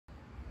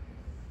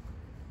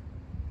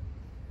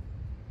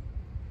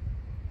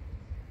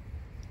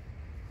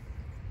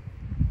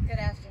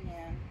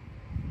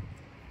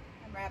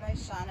Rabbi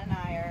Sean and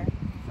I are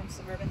from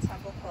suburban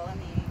Temple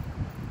Kolami,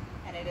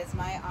 and it is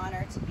my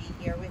honor to be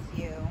here with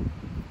you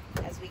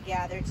as we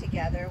gather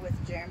together with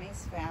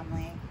Jeremy's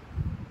family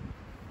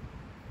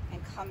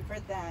and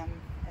comfort them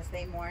as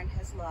they mourn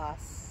his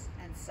loss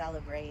and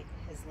celebrate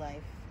his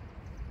life.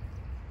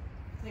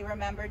 We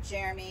remember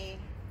Jeremy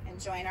and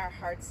join our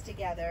hearts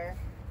together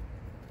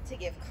to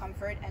give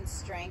comfort and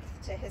strength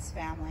to his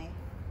family.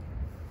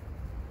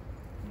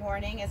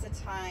 Mourning is a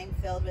time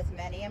filled with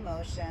many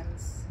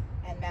emotions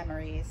and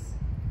memories,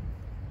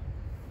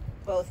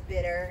 both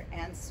bitter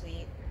and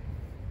sweet.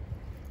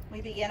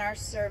 We begin our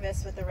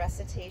service with the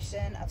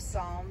recitation of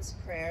psalms,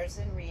 prayers,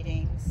 and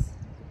readings,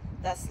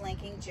 thus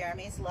linking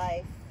Jeremy's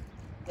life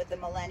with the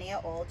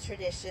millennia-old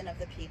tradition of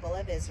the people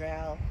of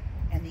Israel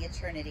and the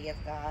eternity of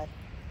God.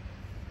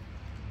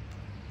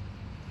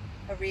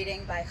 A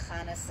reading by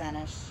Chana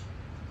Senesh,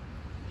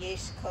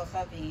 Yesh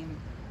Kochavim.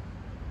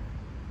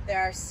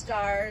 There are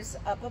stars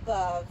up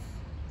above,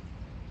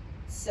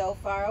 so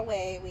far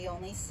away we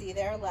only see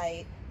their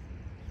light,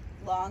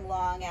 long,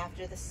 long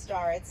after the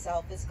star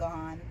itself is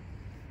gone.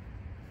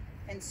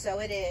 And so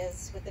it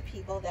is with the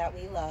people that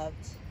we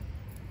loved.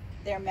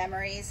 Their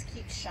memories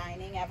keep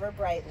shining ever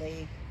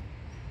brightly,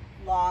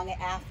 long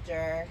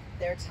after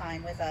their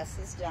time with us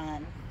is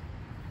done.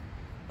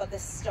 But the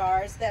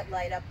stars that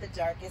light up the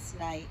darkest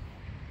night,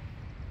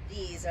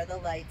 these are the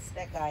lights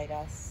that guide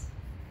us.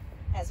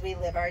 As we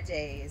live our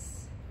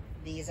days,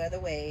 these are the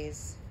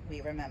ways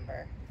we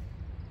remember.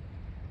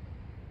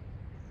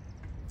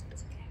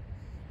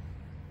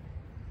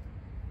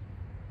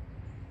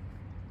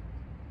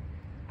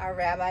 Our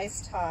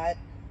rabbis taught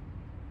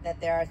that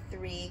there are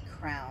 3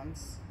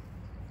 crowns: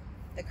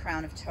 the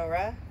crown of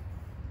Torah,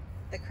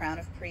 the crown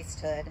of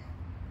priesthood,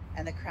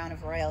 and the crown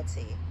of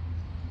royalty.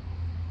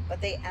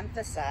 But they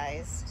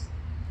emphasized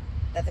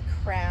that the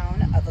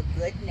crown of a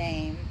good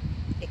name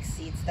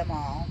exceeds them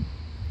all.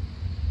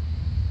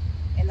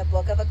 In the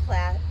book of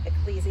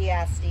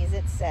Ecclesiastes,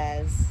 it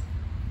says,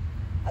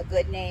 "A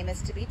good name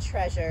is to be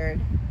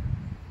treasured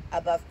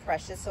above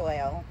precious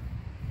oil.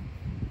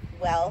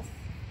 Wealth,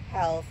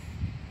 health,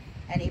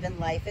 and even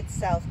life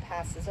itself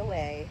passes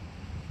away,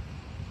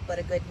 but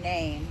a good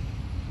name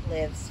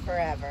lives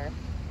forever."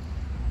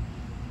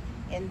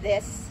 In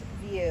this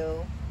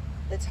view,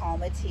 the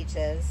Talmud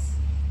teaches,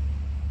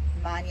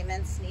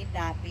 monuments need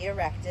not be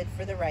erected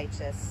for the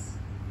righteous.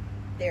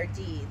 Their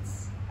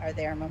deeds are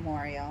their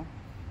memorial.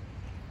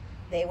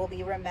 They will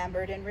be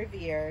remembered and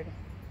revered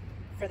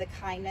for the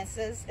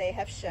kindnesses they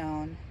have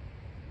shown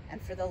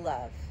and for the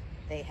love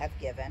they have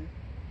given.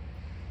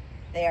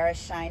 They are a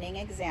shining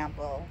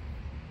example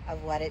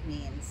of what it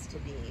means to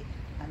be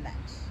a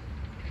mensch.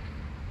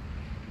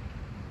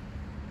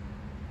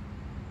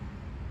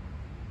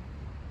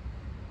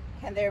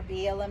 Can there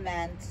be a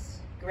lament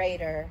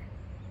greater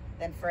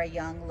than for a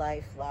young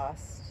life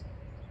lost?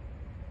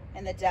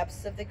 In the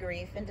depths of the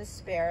grief and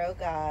despair, O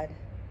God,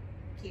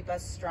 keep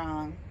us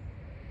strong,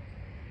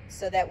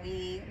 so that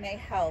we may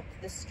help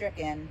the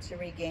stricken to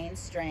regain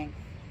strength,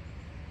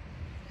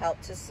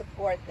 help to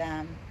support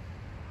them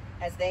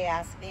as they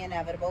ask the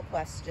inevitable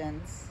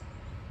questions.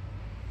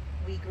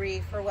 We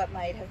grieve for what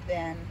might have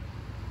been,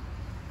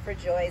 for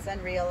joys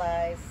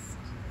unrealized,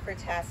 for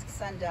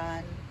tasks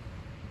undone,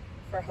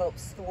 for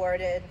hopes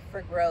thwarted,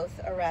 for growth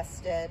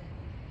arrested,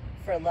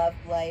 for love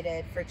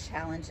blighted, for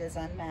challenges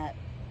unmet.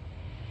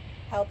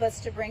 Help us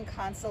to bring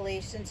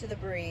consolation to the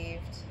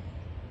bereaved.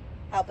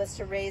 Help us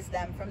to raise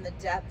them from the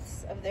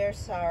depths of their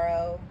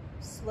sorrow,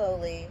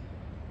 slowly,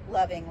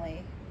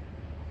 lovingly.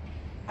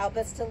 Help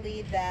us to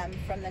lead them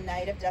from the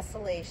night of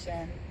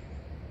desolation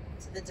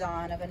to the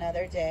dawn of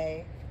another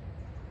day.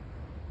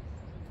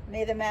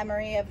 May the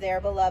memory of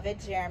their beloved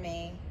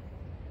Jeremy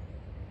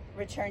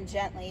return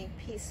gently,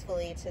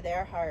 peacefully to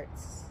their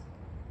hearts.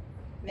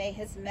 May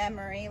his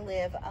memory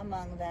live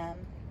among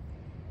them,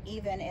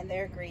 even in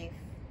their grief,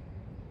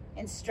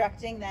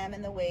 instructing them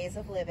in the ways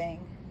of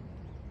living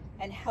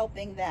and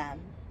helping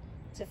them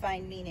to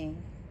find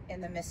meaning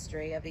in the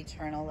mystery of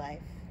eternal life.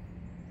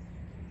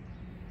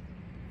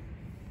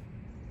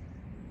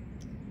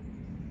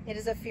 It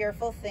is a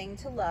fearful thing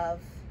to love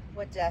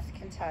what death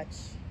can touch.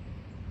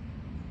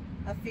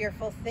 A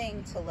fearful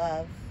thing to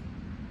love,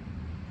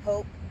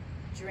 hope,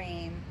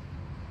 dream,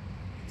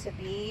 to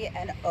be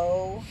and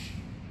owe,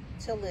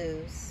 to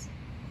lose.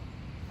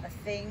 A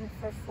thing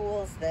for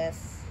fools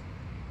this,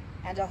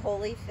 and a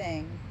holy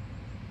thing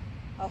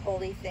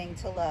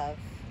to love.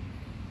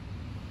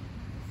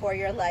 For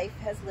your life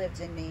has lived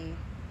in me,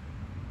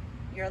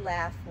 your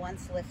laugh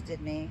once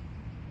lifted me,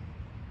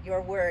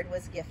 your word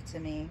was gift to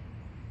me.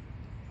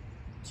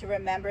 To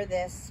remember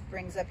this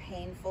brings a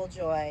painful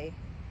joy.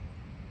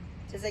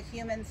 'Tis a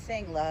human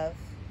thing, love,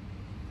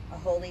 a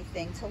holy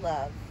thing to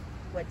love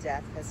what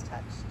death has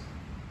touched.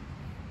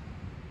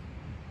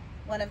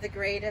 One of the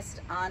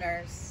greatest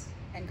honors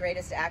and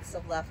greatest acts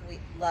of love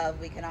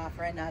we can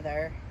offer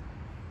another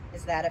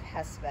is that of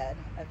hesped,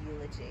 of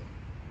eulogy.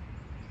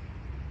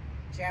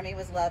 Jeremy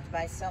was loved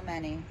by so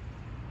many,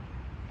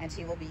 and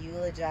he will be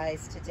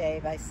eulogized today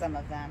by some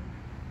of them.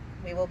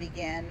 We will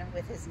begin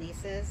with his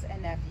nieces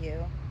and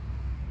nephew,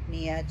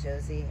 Mia,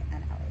 Josie,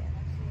 and Elliot.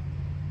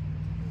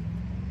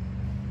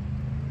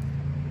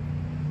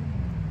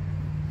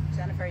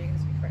 Jennifer, you're going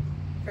to speak first.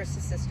 First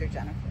to Sister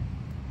Jennifer.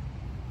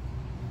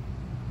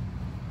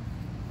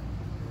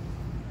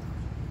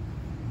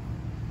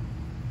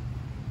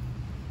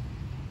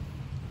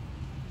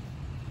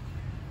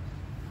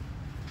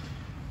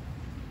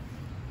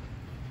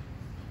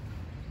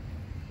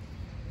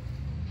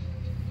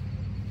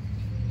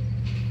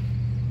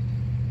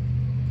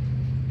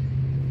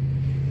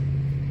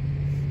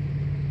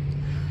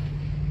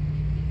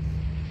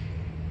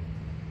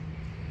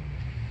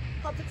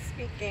 Public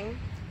speaking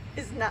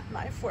is not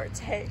my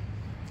forte,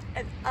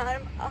 and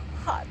I'm a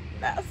hot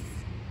mess.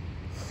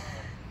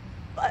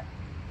 But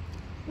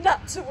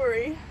not to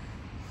worry,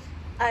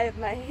 I have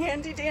my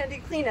handy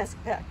dandy Kleenex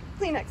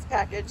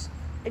package,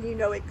 and you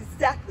know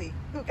exactly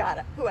who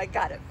I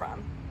got it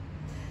from.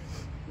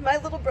 My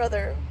little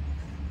brother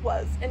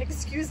was, and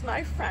excuse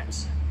my French,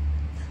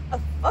 a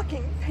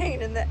fucking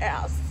pain in the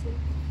ass.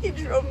 He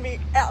drove me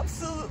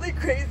absolutely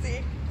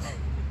crazy,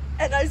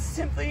 and I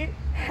simply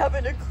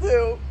haven't a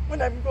clue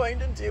what I'm going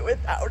to do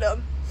without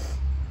him.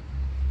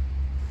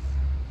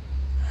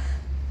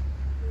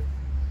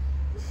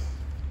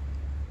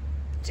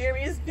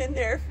 Jeremy has been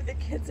there for the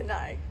kids and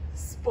I,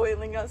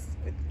 spoiling us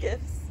with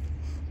gifts,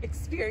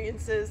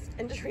 experiences,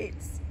 and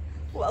treats,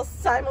 while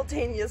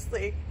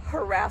simultaneously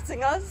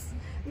harassing us,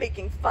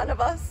 making fun of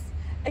us,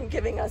 and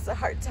giving us a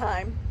hard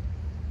time.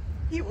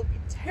 He will be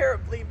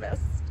terribly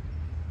missed.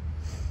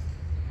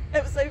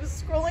 As I was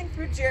scrolling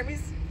through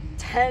Jeremy's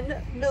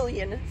 10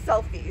 million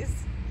selfies,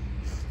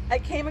 I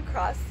came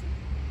across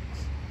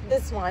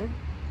this one,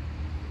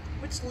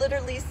 which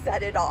literally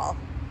said it all.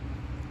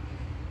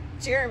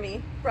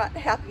 Jeremy brought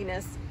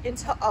happiness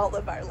into all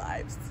of our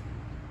lives,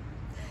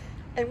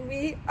 and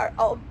we are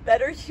all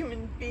better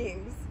human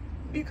beings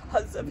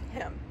because of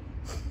him.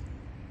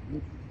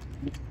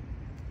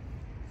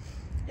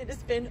 It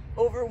has been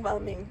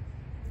overwhelming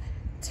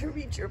to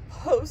read your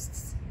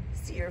posts,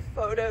 see your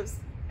photos,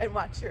 and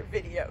watch your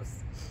videos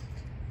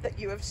that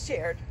you have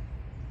shared.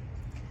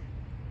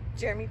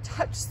 Jeremy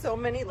touched so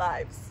many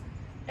lives,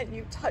 and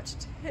you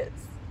touched his.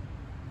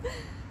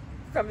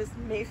 From his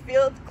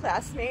Mayfield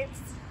classmates,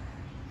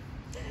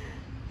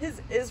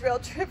 his Israel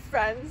trip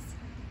friends,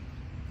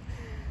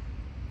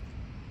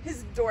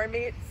 his dorm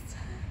mates,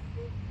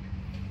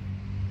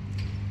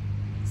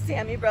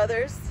 Sammy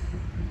brothers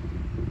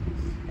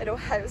at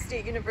Ohio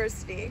State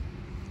University,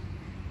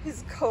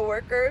 his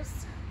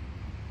co-workers,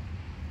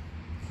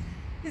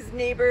 his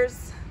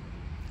neighbors,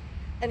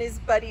 and his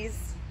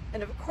buddies,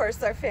 and of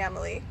course our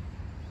family.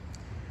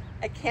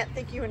 I can't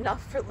thank you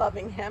enough for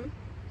loving him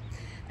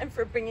and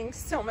for bringing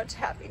so much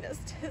happiness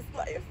to his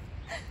life.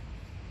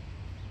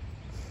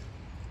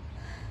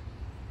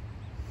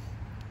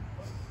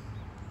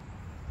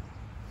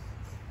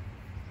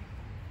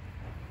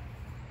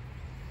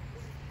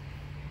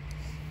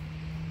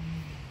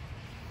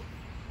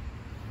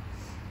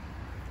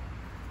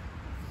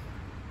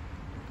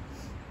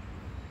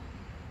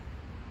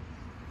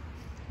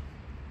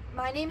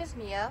 My name is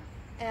Mia,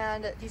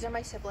 and these are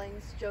my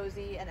siblings,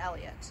 Josie and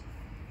Elliot.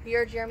 We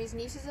are Jeremy's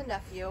nieces and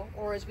nephew,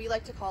 or as we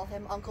like to call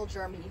him, Uncle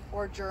Jeremy,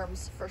 or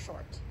Germs for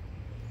short.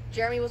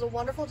 Jeremy was a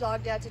wonderful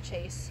dog dad to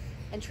Chase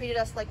and treated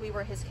us like we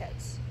were his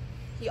kids.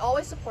 He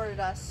always supported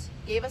us,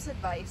 gave us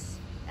advice,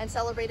 and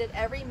celebrated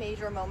every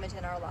major moment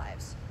in our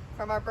lives,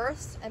 from our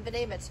births and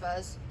b'nai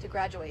mitzvahs to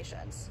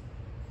graduations.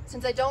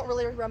 Since I don't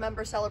really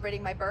remember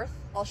celebrating my birth,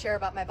 I'll share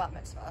about my bat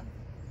mitzvah.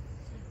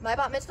 My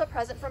bat mitzvah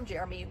present from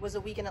Jeremy was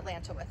a week in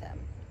Atlanta with him,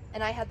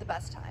 and I had the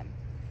best time.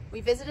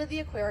 We visited the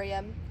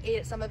aquarium, ate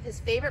at some of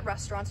his favorite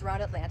restaurants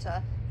around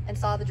Atlanta, and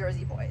saw the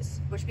Jersey Boys,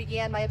 which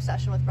began my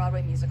obsession with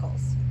Broadway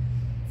musicals.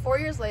 4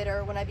 years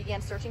later, when I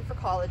began searching for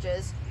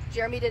colleges,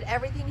 Jeremy did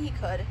everything he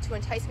could to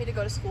entice me to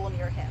go to school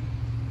near him.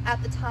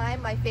 At the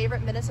time, my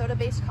favorite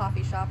Minnesota-based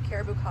coffee shop,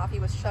 Caribou Coffee,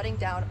 was shutting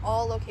down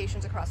all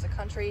locations across the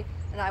country,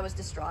 and I was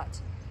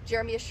distraught.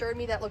 Jeremy assured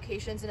me that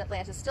locations in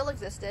Atlanta still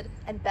existed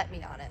and bet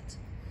me on it.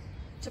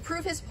 To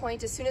prove his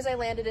point, as soon as I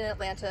landed in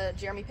Atlanta,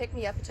 Jeremy picked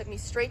me up and took me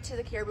straight to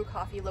the Caribou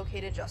Coffee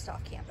located just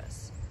off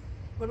campus.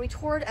 When we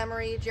toured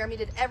Emory, Jeremy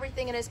did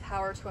everything in his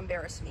power to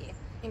embarrass me,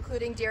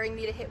 including daring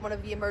me to hit one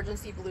of the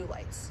emergency blue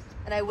lights,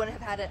 and I wouldn't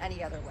have had it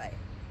any other way.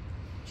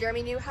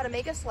 Jeremy knew how to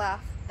make us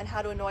laugh and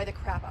how to annoy the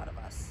crap out of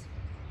us.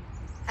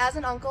 As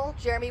an uncle,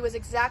 Jeremy was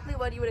exactly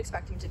what you would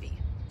expect him to be,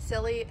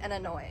 silly and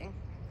annoying.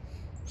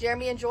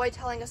 Jeremy enjoyed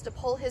telling us to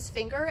pull his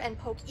finger and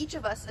poke each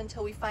of us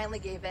until we finally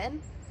gave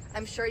in.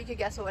 I'm sure you could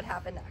guess what would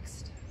happen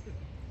next.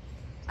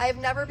 I have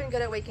never been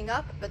good at waking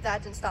up, but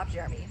that didn't stop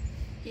Jeremy.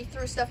 He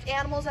threw stuffed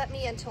animals at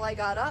me until I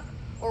got up,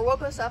 or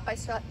woke us up by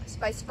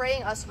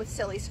spraying us with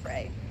silly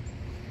spray.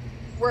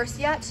 Worse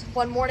yet,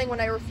 one morning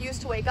when I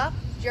refused to wake up,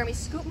 Jeremy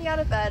scooped me out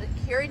of bed,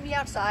 carried me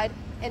outside,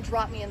 and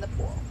dropped me in the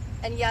pool.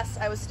 And yes,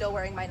 I was still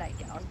wearing my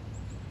nightgown.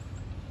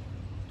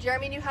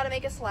 Jeremy knew how to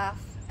make us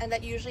laugh, and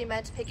that usually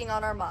meant picking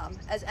on our mom,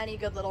 as any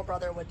good little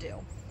brother would do.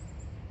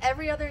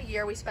 Every other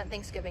year we spent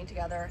Thanksgiving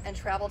together and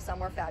traveled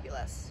somewhere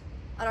fabulous.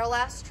 On our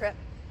last trip,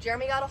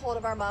 Jeremy got a hold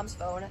of our mom's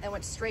phone and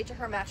went straight to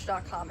her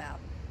Match.com app,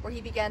 where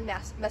he began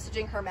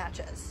messaging her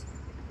matches.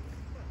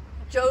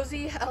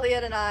 Josie,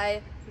 Elliot, and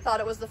I thought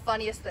it was the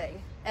funniest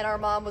thing, and our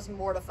mom was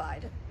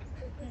mortified,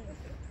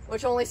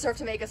 which only served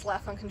to make us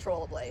laugh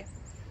uncontrollably.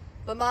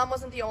 But Mom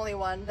wasn't the only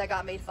one that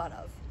got made fun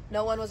of.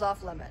 No one was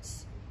off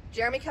limits.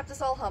 Jeremy kept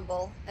us all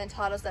humble and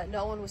taught us that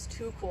no one was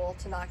too cool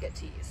to not get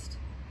teased.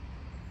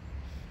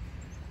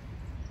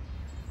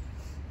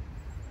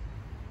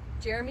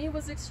 Jeremy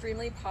was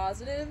extremely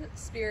positive,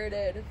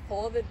 spirited,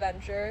 full of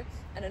adventure,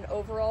 and an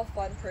overall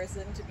fun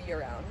person to be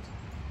around.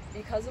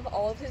 Because of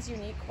all of his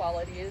unique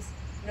qualities,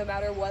 no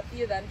matter what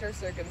the event or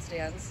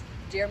circumstance,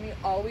 Jeremy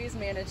always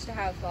managed to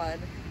have fun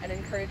and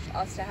encouraged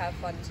us to have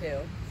fun too,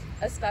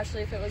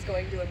 especially if it was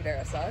going to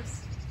embarrass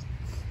us.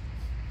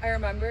 I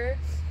remember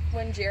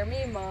when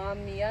Jeremy,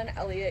 Mom, Mia, and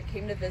Elliot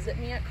came to visit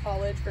me at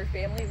college for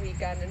family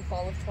weekend in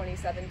fall of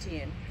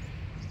 2017.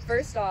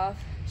 First off,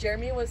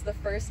 Jeremy was the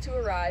first to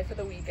arrive for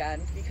the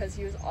weekend because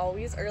he was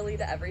always early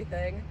to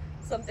everything,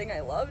 something I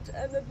loved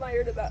and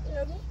admired about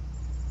him.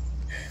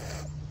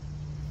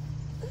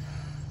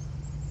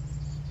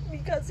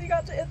 Because he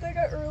got to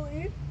Ithaca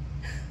early,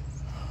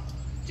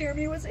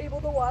 Jeremy was able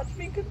to watch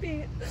me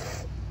compete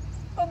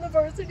on the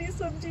varsity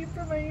swim team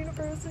for my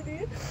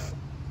university.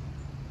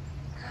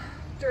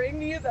 During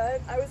the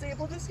event, I was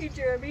able to see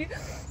Jeremy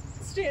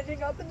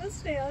standing up in the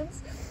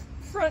stands,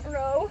 front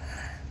row,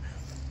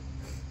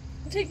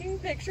 taking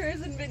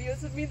pictures and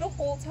videos of me the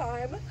whole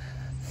time.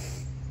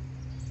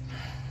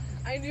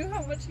 I knew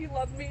how much he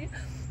loved me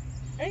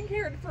and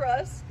cared for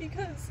us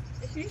because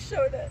he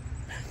showed it.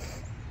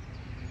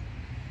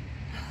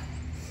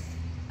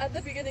 At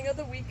the beginning of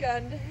the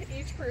weekend,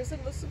 each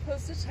person was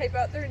supposed to type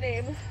out their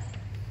name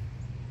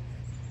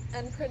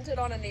and print it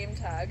on a name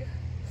tag.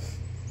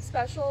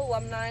 Special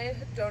alumni,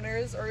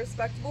 donors, or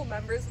respectable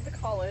members of the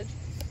college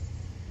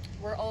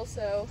were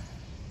also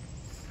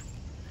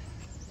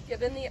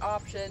given the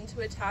option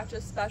to attach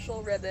a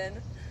special ribbon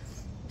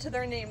to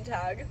their name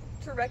tag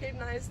to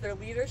recognize their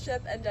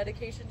leadership and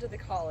dedication to the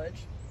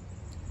college.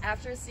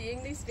 After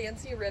seeing these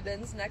fancy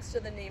ribbons next to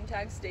the name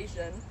tag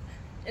station,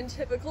 in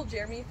typical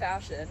Jeremy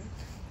fashion,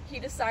 he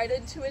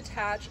decided to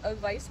attach a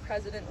vice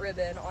president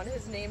ribbon on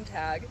his name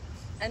tag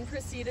and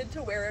proceeded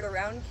to wear it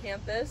around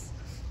campus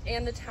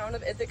and the town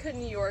of Ithaca,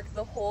 New York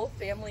the whole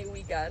family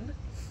weekend.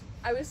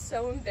 I was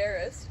so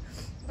embarrassed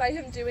by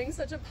him doing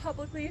such a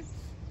publicly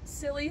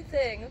silly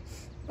thing,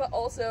 but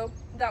also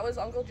that was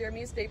Uncle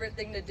Jeremy's favorite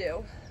thing to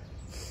do.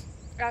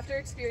 After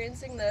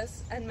experiencing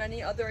this and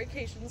many other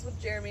occasions with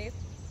Jeremy,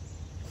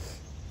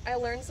 I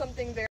learned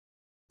something very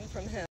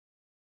important from him.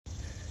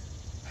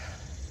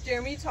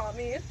 Jeremy taught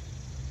me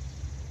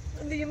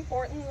the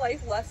important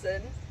life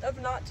lesson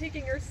of not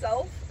taking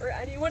yourself or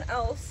anyone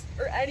else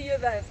or any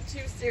event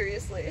too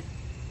seriously.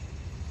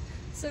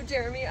 So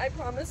Jeremy, I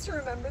promise to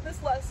remember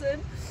this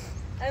lesson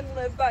and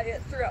live by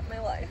it throughout my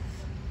life.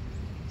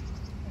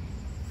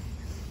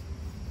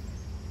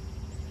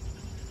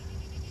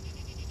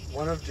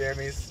 One of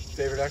Jeremy's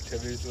favorite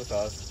activities with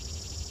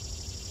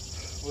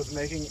us was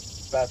making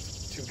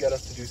bets to get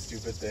us to do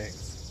stupid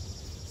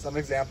things. Some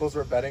examples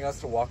were betting us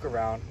to walk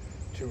around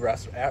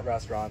at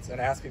restaurants and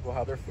ask people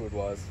how their food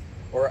was,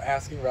 or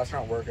asking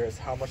restaurant workers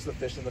how much the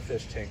fish in the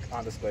fish tank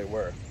on display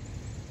were.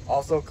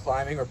 Also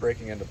climbing or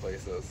breaking into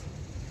places.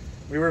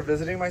 We were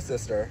visiting my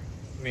sister,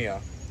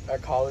 Mia,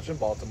 at college in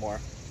Baltimore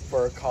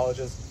for our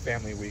college's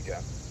family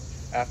weekend.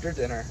 After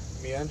dinner,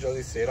 Mia and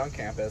Josie stayed on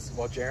campus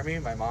while Jeremy,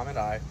 my mom, and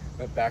I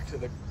went back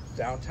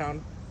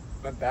downtown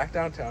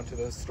to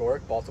the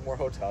historic Baltimore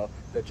hotel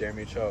that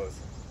Jeremy chose.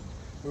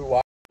 We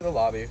walked to the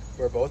lobby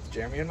where both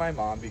Jeremy and my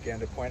mom began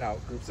to point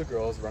out groups of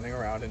girls running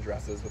around in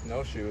dresses with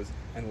no shoes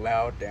and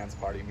loud dance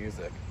party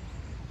music.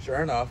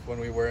 Sure enough, when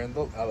we were in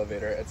the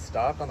elevator, it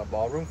stopped on the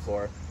ballroom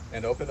floor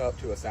and opened up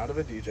to a sound of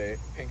a DJ,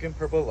 pink and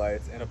purple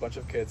lights, and a bunch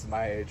of kids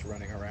my age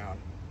running around.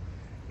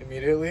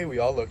 Immediately, we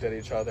all looked at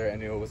each other and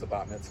knew it was a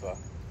bat mitzvah.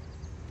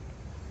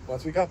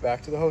 Once we got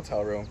back to the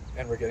hotel room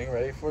and were getting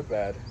ready for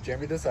bed,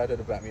 Jeremy decided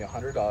to bet me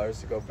 $100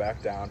 to go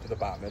back down to the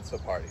bat mitzvah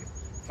party,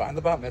 find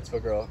the bat mitzvah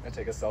girl, and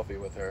take a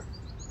selfie with her.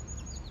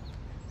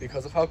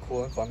 Because of how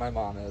cool and fun my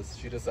mom is,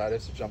 she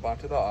decided to jump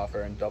onto the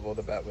offer and double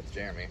the bet with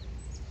Jeremy.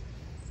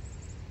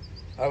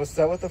 I was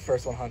set with the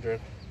first 100.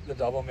 The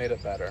double made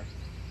it better.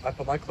 I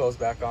put my clothes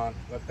back on,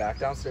 went back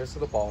downstairs to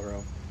the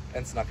ballroom,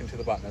 and snuck into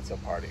the bat mitzvah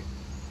party.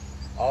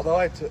 Although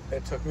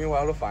it took me a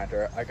while to find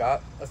her, I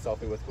got a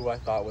selfie with who I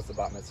thought was the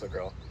bat mitzvah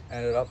girl, and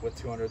ended up with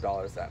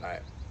 $200 that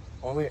night.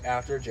 Only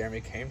after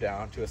Jeremy came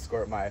down to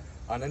escort my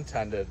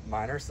unintended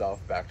minor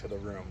self back to the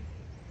room.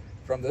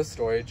 From this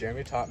story,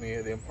 Jeremy taught me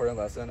the important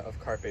lesson of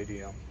carpe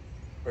diem,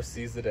 or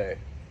seize the day.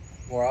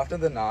 More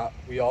often than not,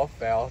 we all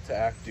fail to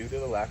act due to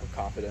the lack of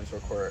confidence or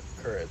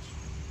courage.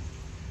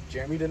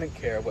 Jeremy didn't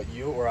care what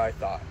you or I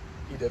thought.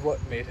 He did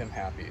what made him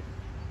happy.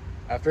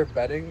 After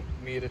begging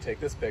me to take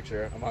this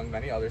picture, among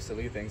many other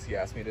silly things he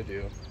asked me to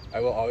do, I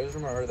will always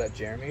remember that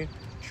Jeremy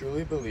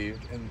truly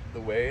believed in the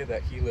way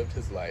that he lived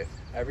his life,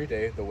 every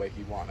day the way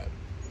he wanted.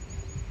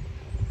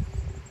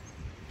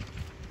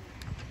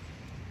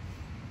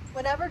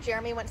 Whenever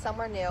Jeremy went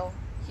somewhere new,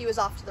 he was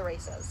off to the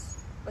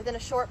races. Within a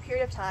short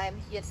period of time,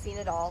 he had seen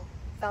it all,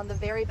 found the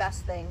very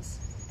best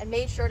things, and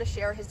made sure to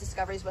share his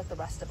discoveries with the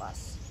rest of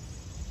us.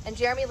 And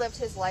Jeremy lived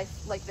his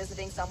life like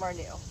visiting somewhere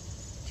new,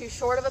 too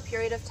short of a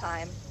period of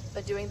time,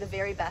 but doing the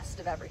very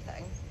best of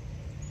everything.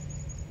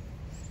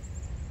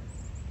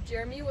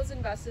 Jeremy was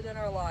invested in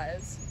our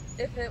lives.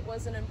 If it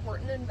was an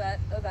important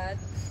event,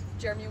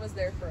 Jeremy was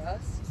there for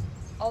us.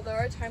 Although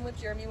our time with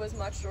Jeremy was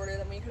much shorter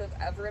than we could have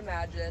ever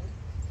imagined,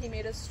 he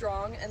made a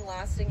strong and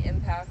lasting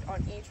impact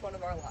on each one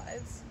of our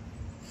lives.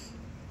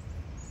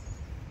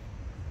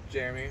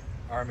 Jeremy,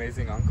 our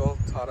amazing uncle,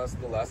 taught us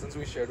the lessons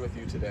we shared with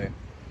you today,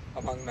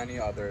 among many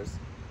others,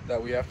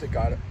 that we have to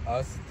guide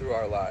us through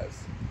our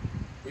lives.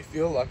 We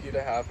feel lucky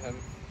to have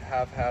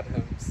had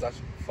him such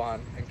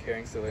fun and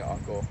caring, silly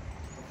uncle.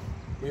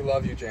 We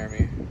love you,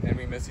 Jeremy, and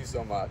we miss you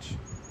so much.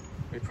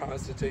 We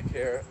promise to take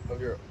care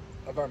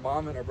of our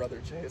mom and our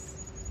brother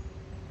Chase.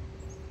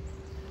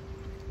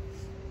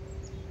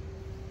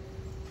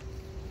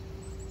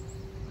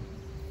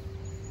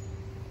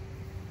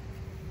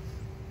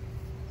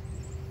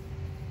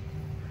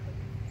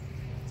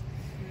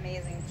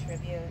 Amazing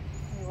tribute.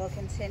 We will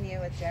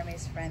continue with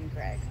Jeremy's friend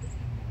Greg.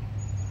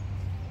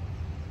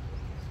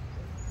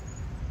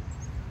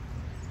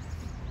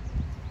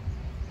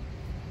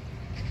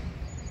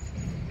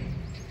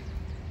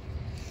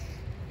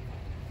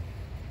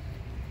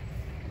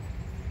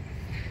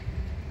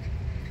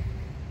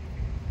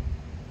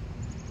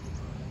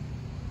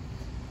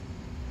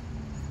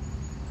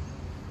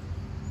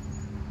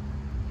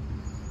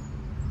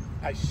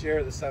 I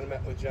share the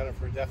sentiment with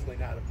Jennifer,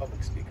 definitely not a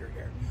public speaker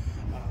here.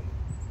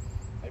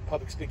 My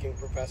public speaking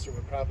professor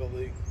would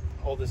probably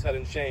hold his head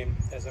in shame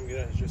as I'm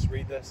going to just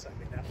read this.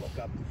 I may not look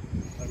up,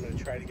 but I'm going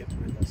to try to get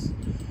through this.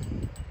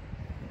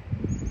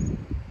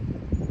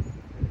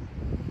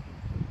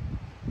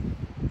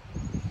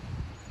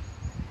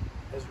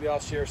 As we all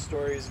share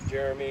stories of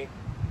Jeremy,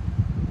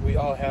 we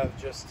all have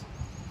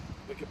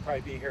we could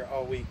probably be here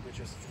all week with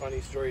just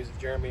funny stories of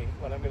Jeremy.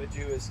 What I'm going to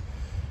do is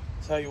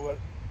tell you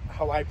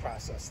how I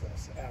process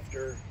this.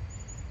 After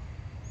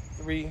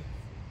 3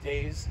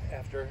 days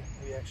after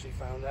we actually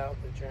found out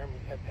that Jeremy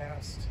had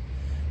passed,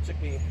 it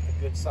took me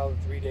a good solid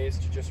 3 days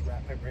to just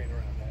wrap my brain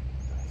around that,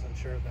 as I'm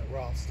sure that we're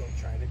all still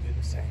trying to do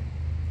the same.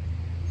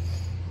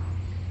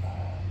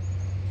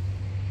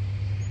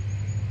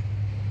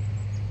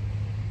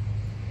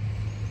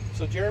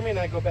 So Jeremy and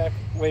I go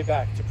way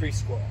back to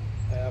preschool.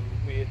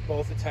 We had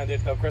both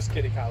attended Berkowitz-Kumin-Bookatz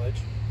Kitty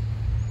College.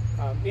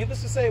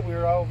 Needless to say, we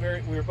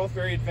were both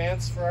very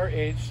advanced for our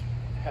age,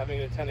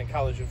 having attended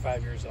college at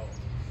 5 years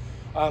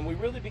old. We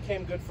really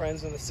became good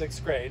friends in the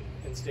 6th grade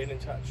and stayed in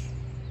touch.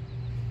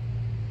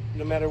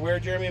 No matter where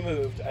Jeremy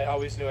moved, I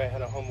always knew I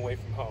had a home away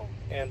from home.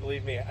 And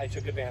believe me, I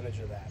took advantage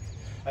of that.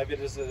 I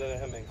visited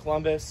him in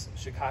Columbus,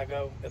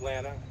 Chicago,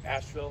 Atlanta,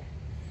 Asheville,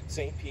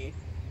 St. Pete,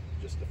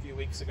 just a few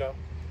weeks ago.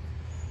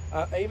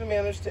 I even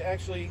managed to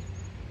actually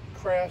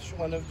crash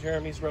one of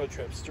Jeremy's road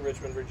trips to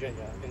Richmond,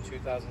 Virginia in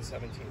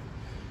 2017.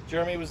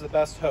 Jeremy was the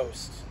best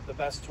host, the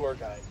best tour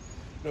guide.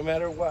 No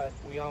matter what,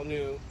 we all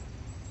knew,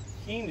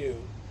 he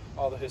knew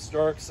all the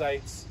historic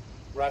sites,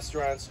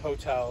 restaurants,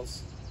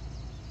 hotels,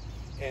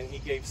 and he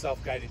gave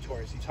self-guided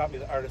tours. He taught me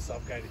the art of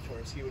self-guided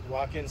tours. He would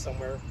walk in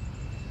somewhere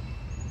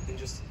and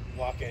just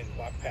walk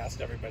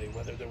past everybody,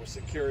 whether there was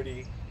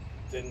security,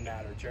 didn't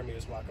matter. Jeremy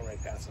was walking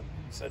right past him.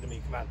 He said to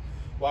me, "Come on,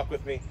 walk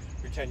with me,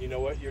 pretend you know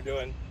what you're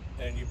doing,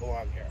 and you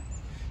belong here."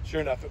 Sure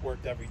enough, it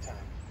worked every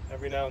time.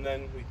 Every now and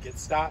then we'd get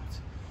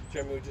stopped.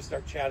 Jeremy would just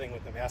start chatting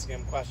with them, asking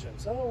them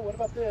questions. "Oh, what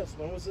about this?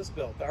 When was this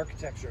built? The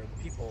architecture,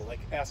 the people,"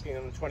 like asking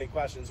them 20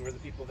 questions where the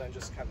people then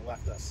just kind of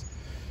left us.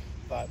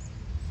 But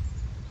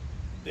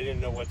they didn't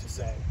know what to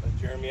say. But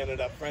Jeremy ended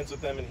up friends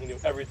with them, and he knew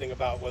everything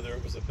about whether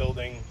it was a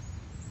building,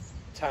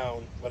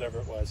 town, whatever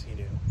it was, he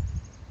knew.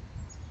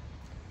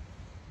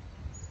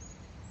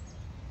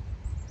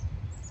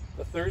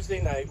 The Thursday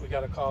night, I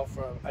got a call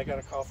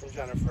from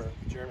Jennifer.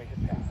 Jeremy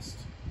had passed.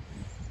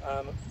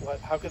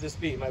 How could this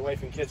be? My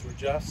wife and kids were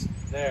just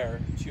there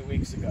 2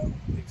 weeks ago,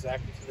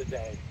 exactly to the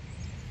day.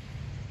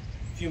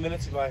 A few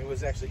minutes ago, I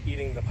was actually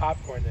eating the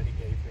popcorn that he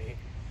gave me,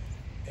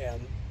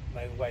 and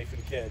my wife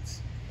and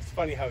kids. It's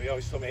funny how he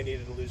always told me I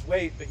needed to lose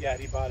weight, but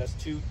yet he bought us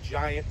 2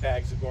 giant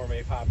bags of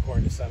gourmet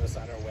popcorn to send us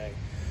on our way.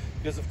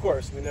 Because of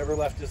course, we never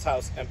left his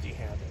house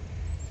empty-handed.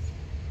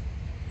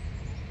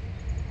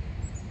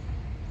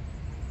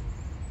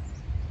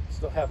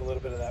 Still have a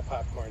little bit of that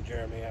popcorn,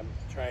 Jeremy. I'm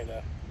trying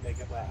to make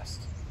it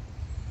last.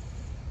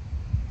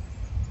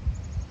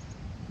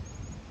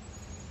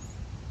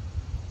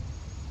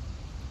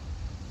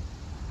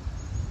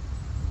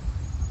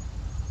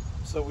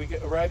 So we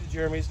arrived at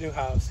Jeremy's new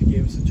house. He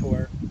gave us a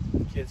tour.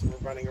 The kids were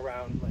running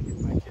around like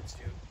my kids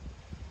do.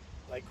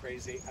 like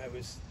crazy. I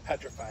was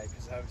petrified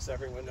because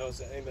everyone knows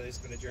that anybody that's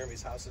been to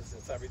Jeremy's houses,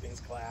 it's everything's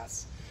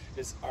glass,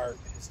 his art,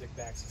 his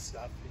knickknacks and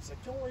stuff. He's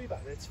like, don't worry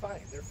about it, it's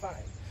fine, they're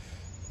fine.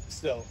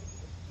 Still,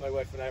 my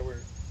wife and I were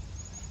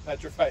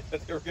petrified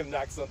that they were going to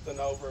knock something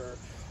over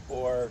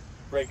or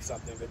break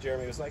something, but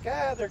Jeremy was like,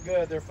 they're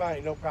good, they're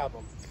fine, no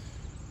problem.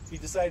 He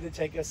decided to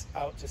take us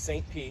out to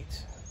St.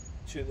 Pete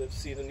to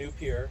see the new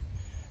pier.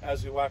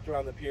 As we walked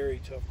around the pier, he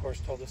of course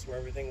told us where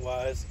everything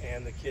was,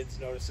 and the kids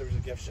noticed there was a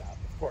gift shop.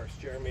 Of course,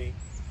 Jeremy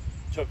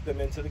took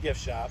them into the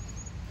gift shop.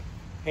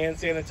 Hand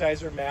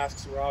sanitizer,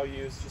 masks were all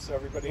used, just so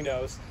everybody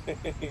knows.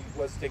 He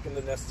was taking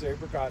the necessary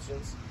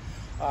precautions.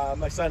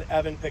 My son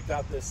Evan picked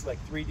out this like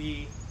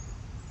 3D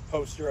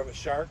poster of a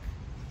shark,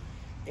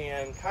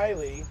 and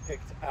Kylie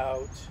picked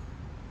out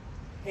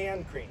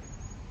hand cream.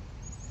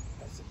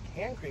 I said,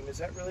 hand cream, is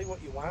that really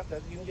what you want?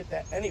 That you can get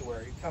that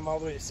anywhere. You come all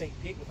the way to St.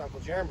 Pete with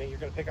Uncle Jeremy, you're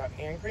going to pick out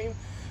hand cream?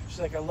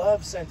 She's like, I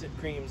love scented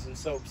creams and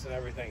soaps and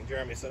everything.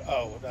 Jeremy said,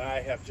 oh, well, then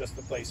I have just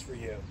the place for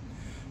you.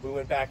 We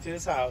went back to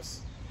his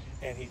house,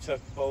 and he took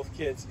both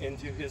kids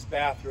into his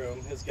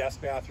bathroom, his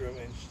guest bathroom,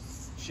 and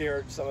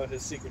shared some of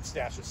his secret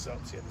stash of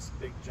soaps. He had this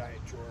big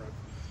giant drawer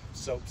of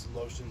soaps and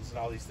lotions and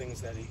all these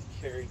things that he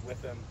carried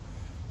with him,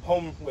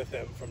 home with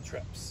him from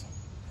trips.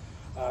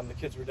 The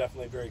kids were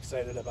definitely very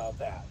excited about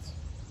that.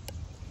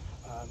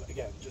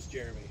 Again, just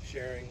Jeremy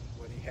sharing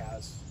what he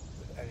has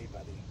with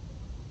anybody.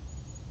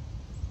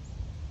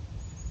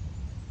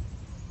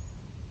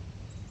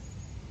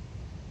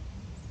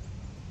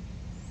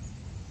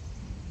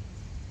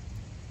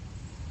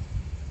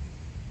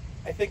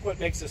 I think what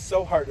makes this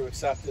so hard to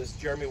accept is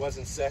Jeremy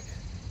wasn't sick.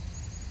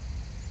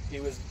 He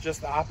was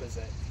just the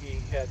opposite. He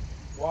had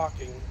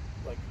walking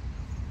like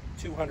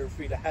 200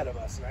 feet ahead of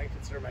us, and I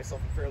consider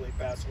myself a fairly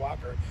fast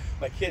walker.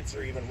 My kids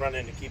are even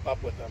running to keep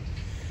up with him.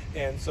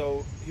 And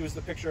so he was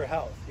the picture of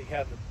health. He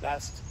had the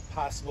best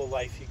possible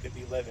life he could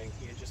be living.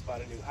 He had just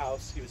bought a new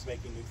house. He was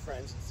making new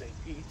friends in St.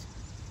 Pete.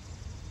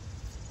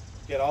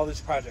 He had all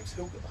these projects.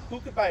 Who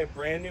could buy a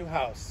brand new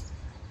house,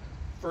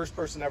 first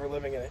person ever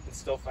living in it, and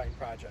still find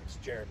projects?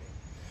 Jeremy.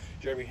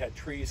 Jeremy had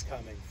trees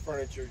coming,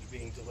 furniture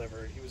being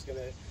delivered. He was going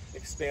to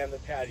expand the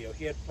patio.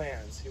 He had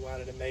plans. He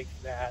wanted to make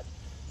that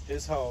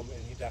his home,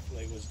 and he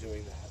definitely was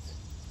doing that.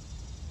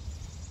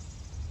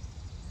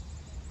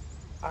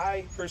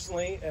 I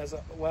personally,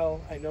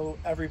 I know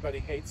everybody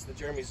hates that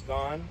Jeremy's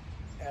gone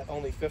at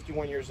only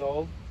 51 years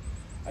old.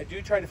 I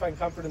do try to find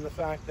comfort in the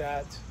fact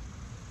that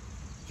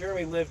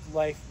Jeremy lived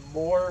life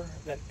more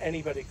than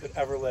anybody could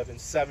ever live in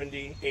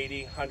 70,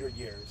 80, 100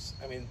 years.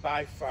 I mean,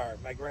 by far.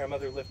 My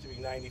grandmother lived to be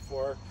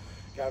 94,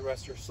 God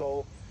rest her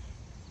soul.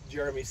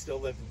 Jeremy still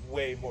lived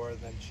way more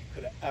than she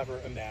could have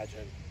ever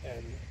imagined.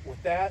 And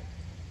with that,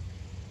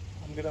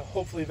 I'm going to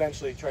hopefully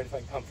eventually try to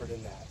find comfort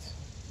in that.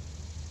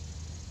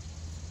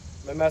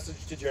 My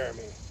message to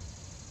Jeremy: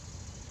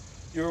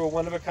 you were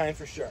one of a kind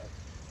for sure.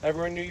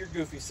 Everyone knew your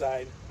goofy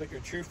side, but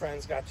your true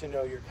friends got to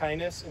know your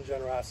kindness and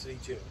generosity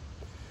too.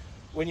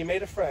 When you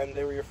made a friend,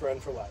 they were your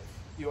friend for life.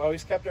 You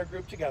always kept our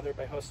group together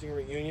by hosting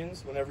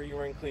reunions whenever you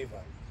were in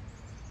Cleveland.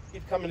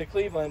 He'd come into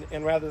Cleveland,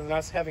 and rather than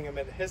us having him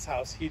at his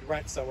house, he'd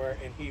rent somewhere,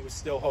 and he was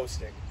still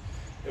hosting.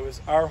 It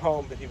was our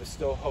home, but he was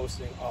still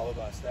hosting all of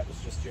us. That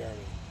was just Jeremy.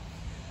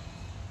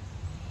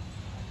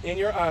 In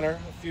your honor,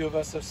 a few of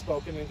us have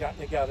spoken and gotten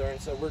together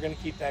and said we're going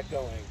to keep that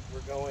going.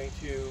 We're going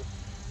to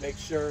make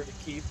sure to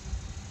keep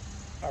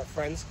our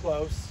friends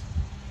close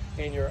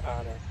in your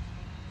honor.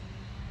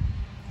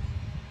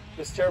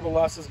 This terrible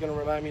loss is going to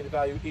remind me to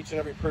value each and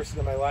every person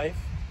in my life.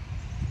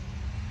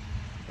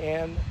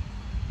 And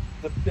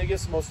the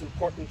biggest, most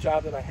important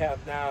job that I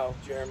have now,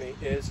 Jeremy,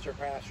 is to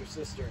harass your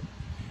sister.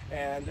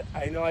 And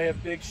I know I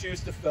have big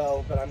shoes to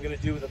fill, but I'm going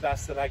to do the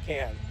best that I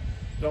can.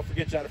 Don't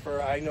forget,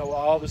 Jennifer, I know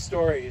all the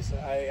stories.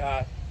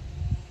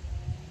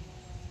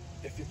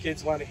 If your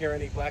kids want to hear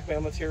any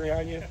blackmail material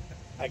on you,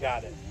 I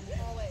got it.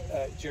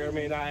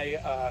 Jeremy and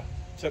I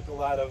took a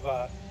lot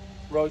of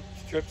road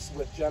trips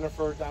with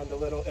Jennifer down to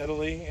Little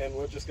Italy, and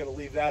we're just going to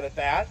leave that at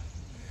that.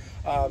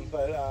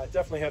 But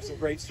definitely have some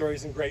great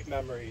stories and great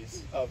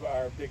memories of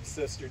our big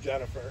sister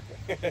Jennifer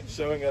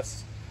showing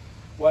us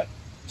what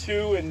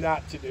to and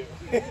not to do.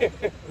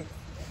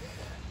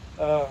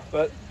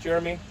 But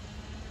Jeremy,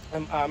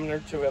 I'm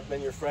honored to have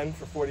been your friend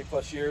for 40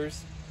 plus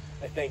years.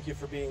 I thank you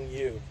for being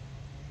you.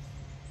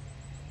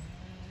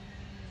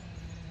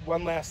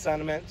 One last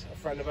sentiment. A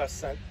friend of us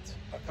sent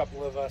a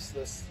couple of us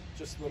this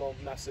just little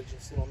message,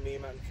 this little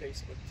meme on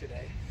Facebook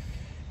today.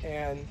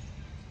 And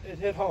it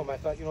hit home. I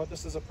thought, you know what,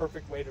 this is a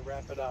perfect way to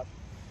wrap it up.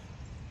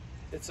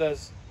 It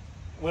says,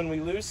 when we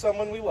lose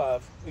someone we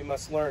love, we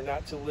must learn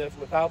not to live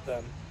without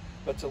them,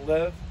 but to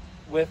live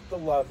with the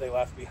love they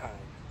left behind.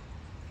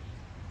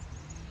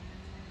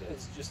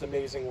 It's just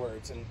amazing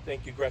words, and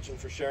thank you, Gretchen,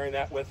 for sharing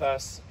that with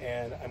us,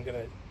 and I'm going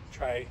to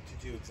try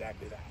to do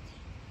exactly that.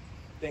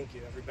 Thank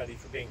you, everybody,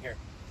 for being here.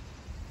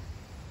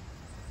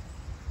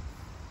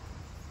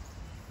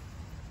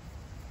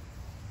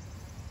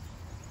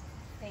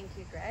 Thank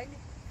you, Greg,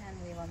 and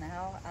we will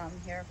now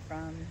hear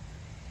from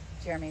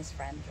Jeremy's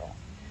friend, Joel.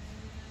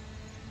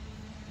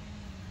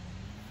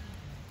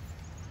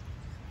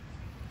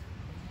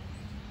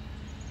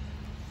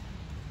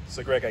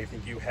 So Greg, I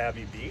think you have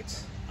me beat,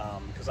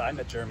 because I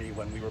met Jeremy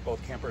when we were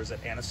both campers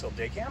at Annisville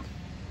Day Camp.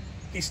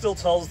 He still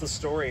tells the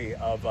story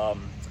of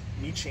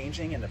me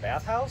changing in the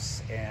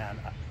bathhouse, and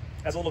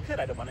as a little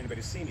kid I didn't want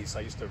anybody to see me, so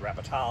I used to wrap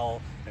a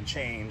towel and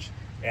change,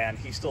 and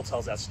he still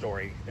tells that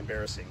story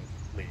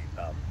embarrassingly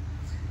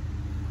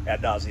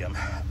ad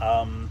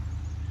nauseum.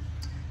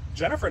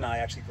 Jennifer and I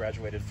actually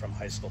graduated from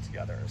high school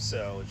together,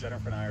 so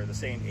Jennifer and I are the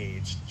same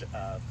age.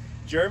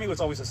 Jeremy was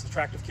always this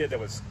attractive kid that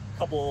was a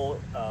couple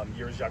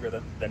years younger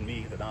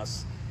than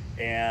us,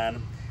 and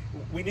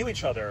we knew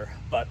each other,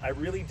 but I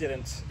really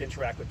didn't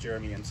interact with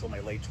Jeremy until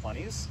my late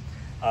 20s.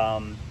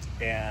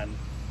 And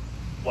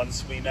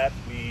once we met,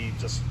 we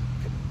just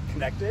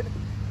connected,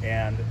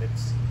 and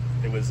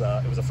it was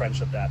a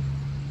friendship that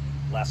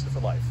lasted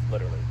for life,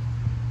 literally.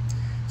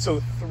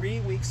 So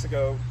 3 weeks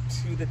ago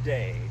to the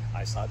day,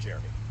 I saw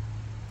Jeremy.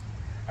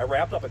 I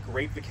wrapped up a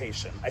great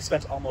vacation. I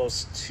spent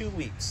almost 2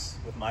 weeks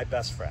with my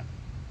best friend.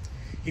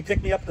 He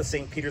picked me up at the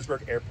St.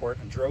 Petersburg airport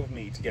and drove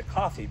me to get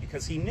coffee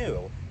because he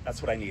knew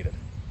that's what I needed.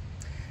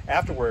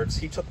 Afterwards,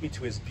 he took me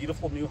to his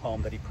beautiful new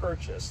home that he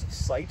purchased,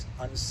 sight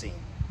unseen.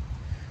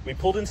 We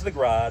pulled into the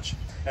garage,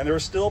 and there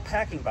were still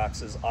packing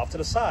boxes off to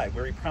the side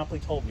where he promptly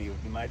told me it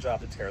would be my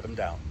job to tear them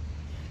down.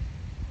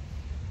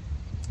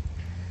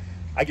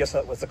 I guess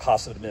that was the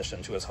cost of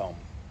admission to his home.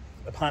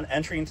 Upon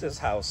entering into his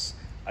house,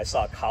 I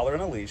saw a collar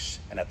and a leash,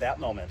 and at that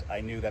moment,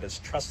 I knew that his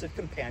trusted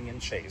companion,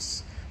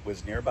 Chase,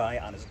 was nearby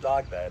on his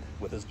dog bed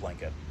with his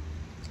blanket.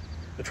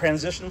 The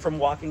transition from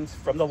walking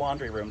from the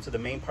laundry room to the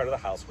main part of the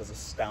house was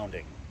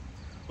astounding.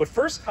 What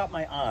first caught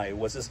my eye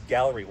was this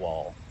gallery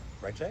wall,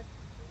 right, Jay?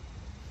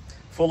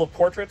 Full of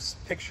portraits,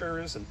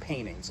 pictures, and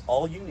paintings,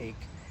 all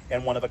unique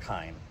and one of a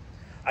kind.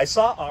 I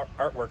saw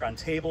artwork on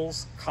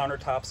tables,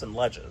 countertops, and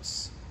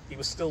ledges. He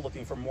was still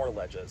looking for more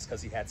ledges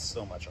because he had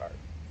so much art.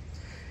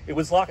 It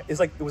was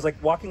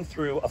like walking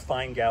through a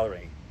fine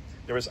gallery.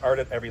 There was art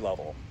at every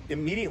level.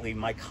 Immediately,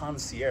 my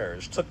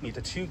concierge took me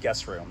to 2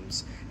 guest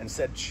rooms and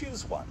said,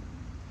 choose one.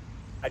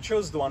 I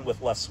chose the one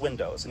with less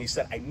windows, and he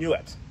said, I knew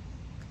it.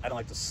 I don't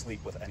like to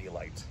sleep with any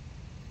light.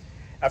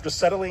 After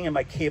settling in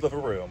my cave of a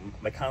room,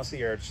 my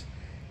concierge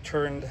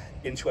turned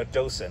into a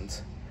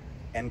docent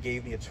and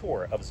gave me a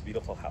tour of his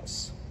beautiful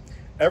house.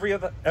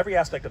 Every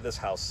aspect of this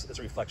house is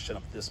a reflection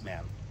of this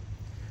man.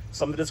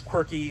 Some that is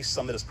quirky,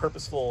 some that is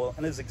purposeful,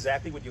 and is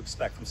exactly what you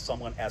expect from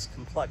someone as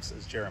complex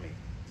as Jeremy.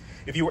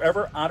 If you were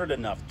ever honored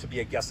enough to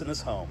be a guest in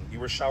his home, you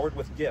were showered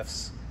with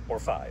gifts or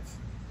 5.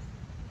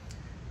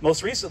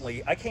 Most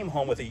recently, I came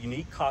home with a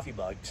unique coffee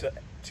mug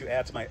to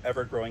add to my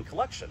ever-growing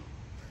collection,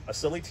 a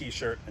silly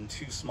t-shirt and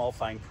 2 small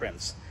fine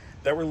prints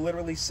that were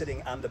literally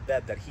sitting on the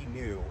bed that he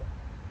knew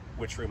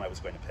which room I was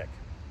going to pick.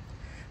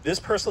 This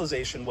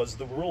personalization was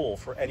the rule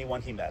for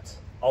anyone he met.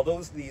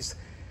 Although these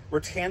were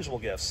tangible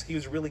gifts, he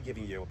was really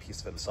giving you a piece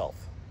of himself.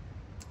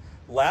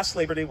 Last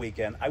Labor Day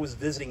weekend, I was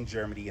visiting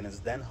Jeremy in his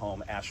then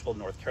home, Asheville,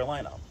 North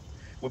Carolina.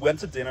 We went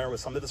to dinner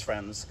with some of his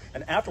friends,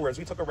 and afterwards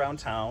we took around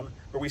town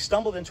where we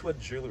stumbled into a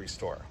jewelry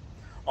store.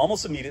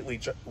 Almost immediately,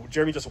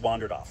 Jeremy just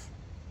wandered off.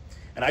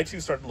 And I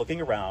too started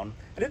looking around.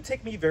 It didn't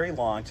take me very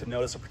long to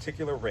notice a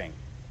particular ring.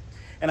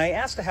 And I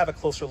asked to have a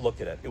closer look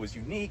at it. It was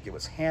unique, it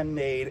was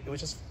handmade, it was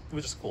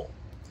just cool.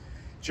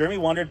 Jeremy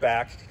wandered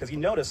back because he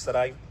noticed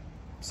that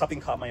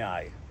something caught my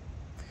eye.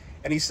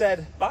 And he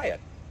said, buy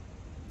it.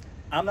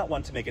 I'm not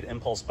one to make an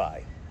impulse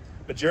buy,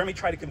 but Jeremy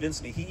tried to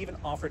convince me. He even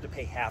offered to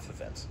pay half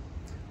of it.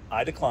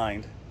 I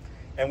declined,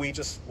 and we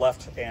just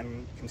left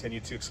and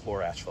continued to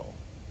explore Asheville.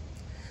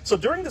 So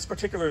during this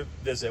particular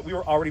visit, we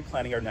were already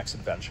planning our next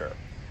adventure,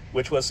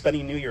 which was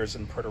spending New Year's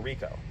in Puerto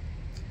Rico,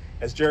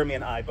 as Jeremy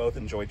and I both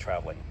enjoyed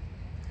traveling.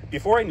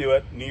 Before I knew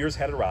it, New Year's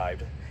had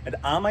arrived, and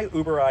on my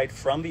Uber ride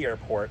from the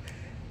airport,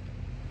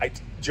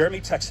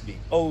 Jeremy texted me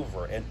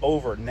over and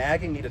over,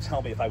 nagging me to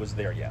tell me if I was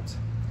there yet.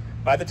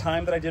 By the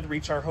time that I did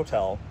reach our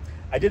hotel,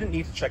 I didn't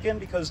need to check in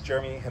because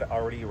Jeremy had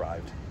already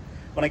arrived.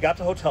 When I got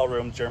to the hotel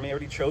room, Jeremy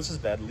already chose his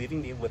bed,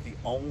 leaving me with the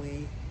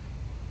only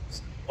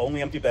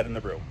empty bed in the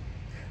room.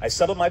 I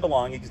settled my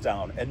belongings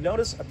down and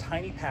noticed a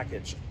tiny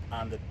package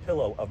on the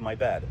pillow of my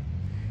bed.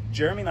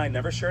 Jeremy and I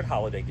never shared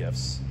holiday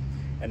gifts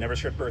and never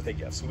shared birthday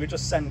gifts. We would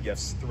just send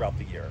gifts throughout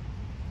the year.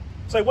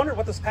 So I wondered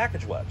what this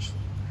package was.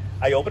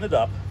 I opened it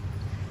up,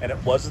 and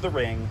it was the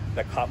ring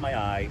that caught my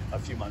eye a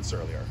few months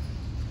earlier.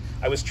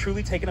 I was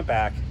truly taken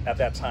aback at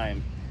that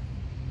time,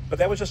 but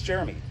that was just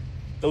Jeremy.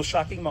 Those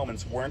shocking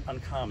moments weren't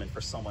uncommon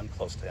for someone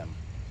close to him.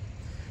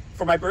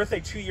 For my birthday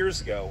 2 years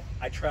ago,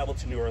 I traveled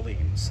to New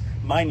Orleans.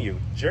 Mind you,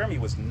 Jeremy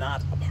was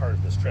not a part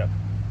of this trip.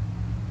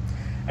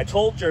 I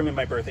told Jeremy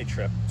my birthday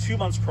trip 2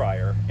 months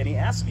prior, and he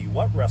asked me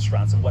what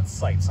restaurants and what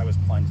sites I was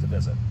planning to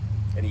visit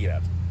and eat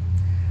at.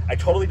 I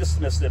totally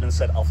dismissed it and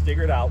said, I'll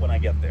figure it out when I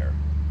get there.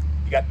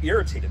 He got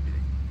irritated,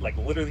 like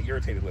literally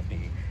irritated with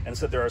me, and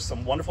said there are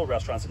some wonderful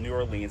restaurants in New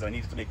Orleans and I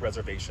needed to make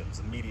reservations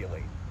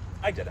immediately.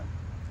 I didn't.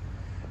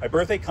 My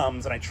birthday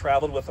comes and I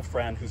traveled with a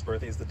friend whose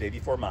birthday is the day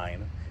before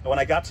mine, and when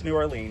I got to New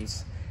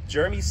Orleans,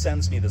 Jeremy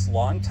sends me this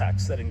long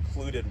text that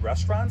included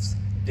restaurants,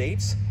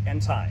 dates,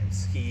 and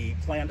times. He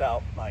planned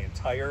out my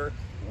entire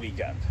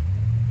weekend.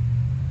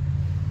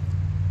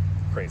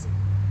 Crazy.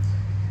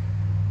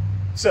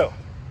 So,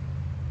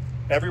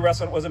 every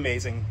restaurant was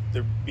amazing.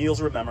 The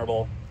meals were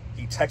memorable.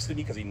 He texted me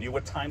because he knew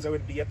what times I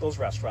would be at those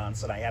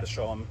restaurants, and I had to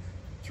show him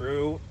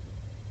through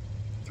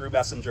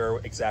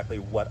Messenger exactly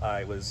what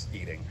I was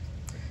eating.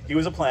 He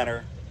was a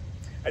planner.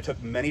 I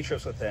took many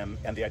trips with him,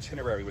 and the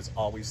itinerary was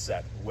always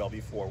set well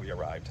before we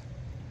arrived.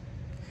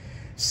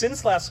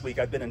 Since last week,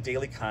 I've been in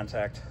daily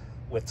contact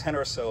with 10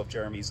 or so of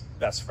Jeremy's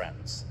best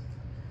friends.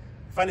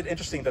 I find it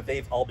interesting that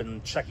they've all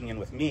been checking in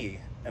with me,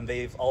 and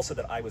they've all said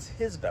that I was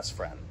his best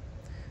friend.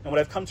 And what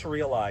I've come to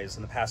realize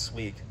in the past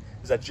week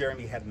is that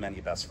Jeremy had many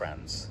best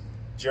friends.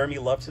 Jeremy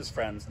loved his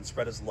friends and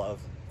spread his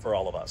love for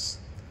all of us.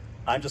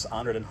 I'm just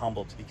honored and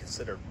humbled to be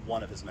considered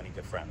one of his many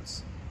good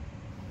friends.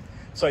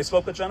 So I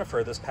spoke with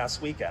Jennifer this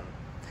past weekend,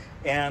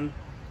 and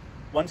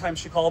one time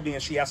she called me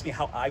and she asked me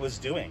how I was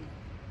doing.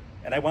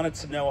 And I wanted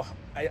to know,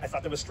 I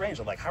thought that was strange.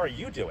 I'm like, how are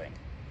you doing?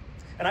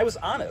 And I was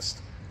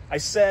honest. I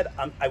said,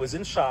 I was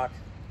in shock,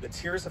 the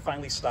tears have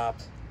finally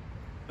stopped,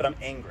 but I'm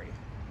angry.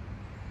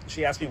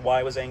 She asked me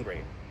why I was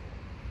angry.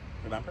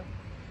 Remember?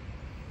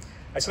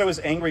 I said I was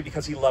angry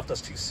because he left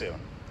us too soon.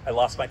 I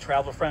lost my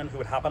travel friend who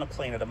would hop on a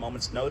plane at a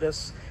moment's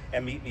notice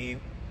and meet me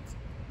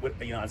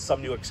on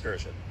some new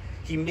excursion.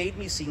 He made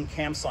me sing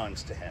camp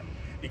songs to him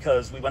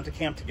because we went to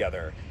camp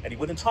together, and he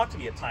wouldn't talk to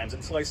me at times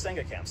until I sang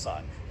a camp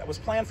song. That was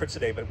planned for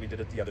today, but we did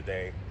it the other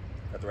day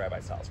at the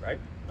rabbi's house, right?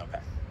 Okay.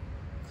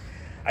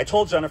 I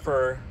told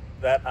Jennifer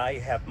that I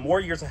have more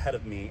years ahead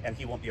of me and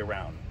he won't be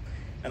around.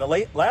 And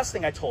the last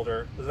thing I told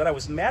her was that I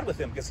was mad with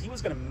him because he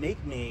was going to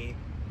make me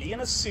be in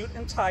a suit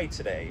and tie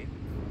today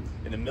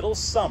in the middle of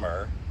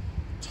summer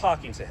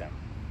talking to him.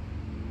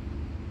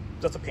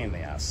 Just a pain in the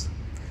ass.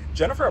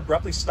 Jennifer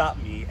abruptly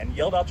stopped me and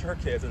yelled out to her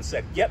kids and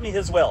said, "Get me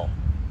his will."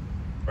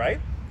 Right?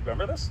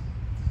 Remember this?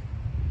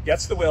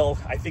 Gets the will.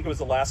 I think it was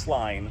the last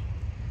line.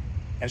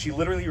 And she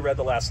literally read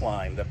the last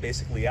line that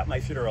basically at my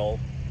funeral,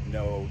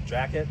 no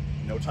jacket,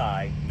 no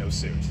tie, no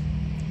suit.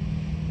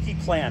 He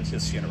planned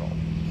his funeral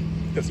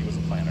because he was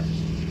a planner.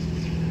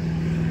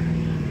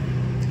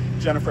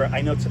 Jennifer,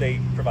 I know today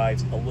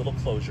provides a little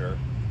closure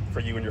for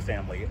you and your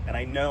family, and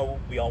I know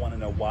we all want to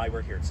know why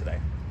we're here today.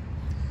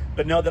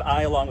 But know that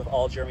I, along with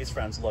all Jeremy's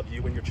friends, love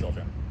you and your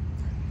children.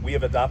 We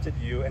have adopted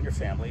you and your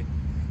family.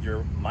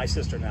 You're my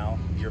sister now.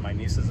 You're my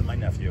nieces and my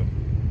nephew.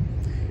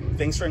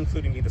 Thanks for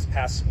including me this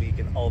past week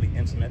in all the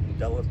intimate and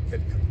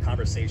delicate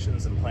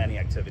conversations and planning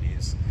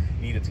activities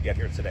needed to get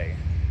here today.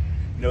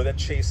 Know that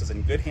Chase is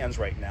in good hands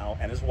right now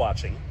and is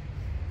watching,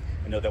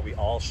 and know that we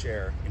all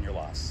share in your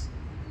loss.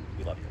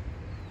 We love you.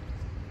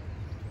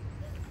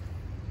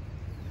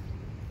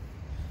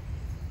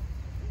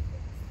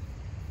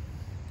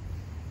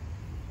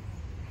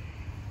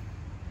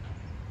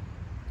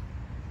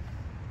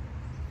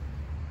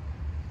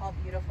 All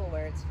beautiful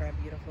words for a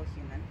beautiful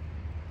human.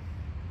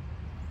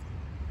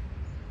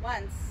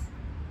 Once,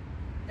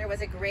 there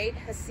was a great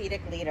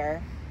Hasidic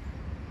leader.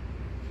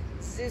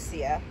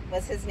 Zusia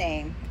was his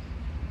name,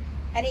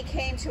 and he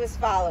came to his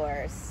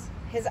followers.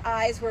 His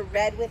eyes were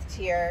red with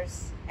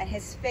tears, and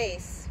his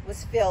face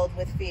was filled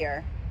with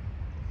fear.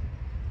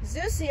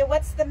 "Zusia,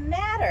 what's the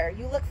matter?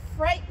 You look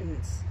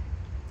frightened."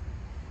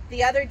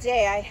 "The other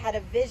day I had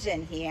a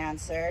vision," he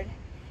answered,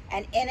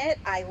 "and in it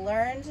I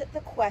learned the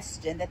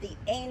question that the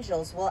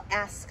angels will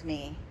ask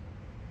me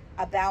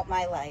about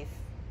my life."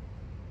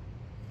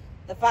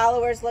 The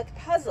followers looked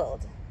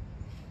puzzled.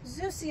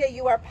 "Zusia,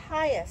 you are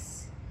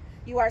pious.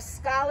 You are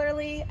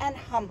scholarly and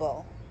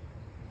humble.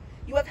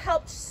 You have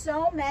helped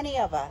so many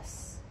of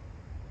us.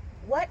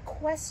 What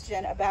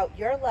question about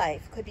your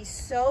life could be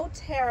so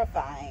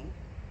terrifying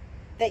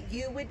that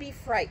you would be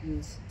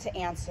frightened to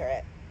answer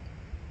it?"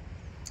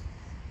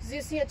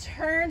 Zusia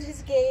turned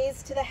his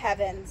gaze to the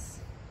heavens.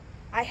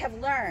 "I have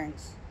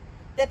learned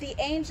that the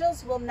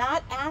angels will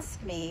not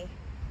ask me,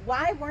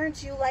 'Why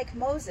weren't you like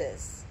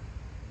Moses,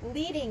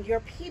 leading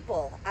your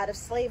people out of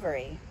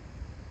slavery?'"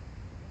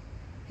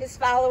 His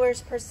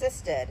followers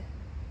persisted.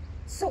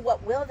 "So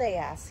what will they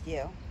ask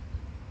you?"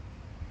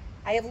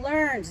 "I have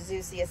learned,"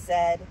 Zusia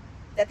said,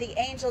 "that the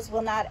angels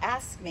will not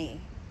ask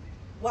me,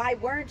 'Why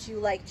weren't you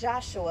like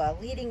Joshua,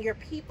 leading your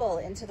people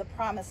into the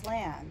promised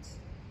land?'"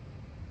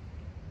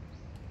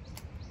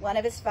 One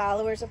of his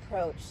followers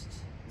approached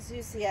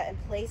Zusia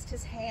and placed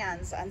his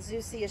hands on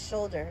Zusia's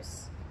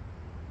shoulders.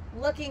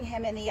 Looking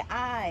him in the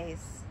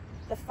eyes,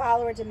 the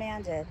follower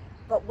demanded,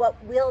 "But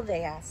what will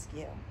they ask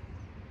you?"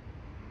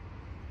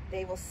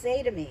 "They will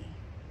say to me,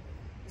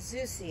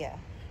 'Zusia,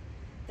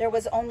 there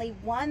was only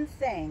one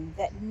thing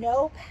that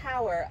no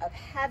power of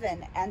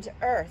heaven and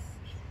earth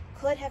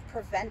could have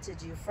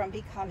prevented you from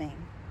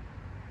becoming.'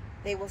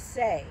 They will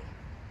say,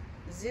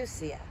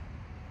 'Zusia,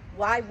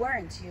 why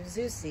weren't you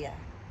Zusia?'"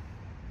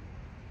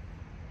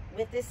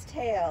 With this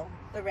tale,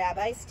 the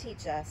rabbis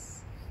teach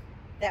us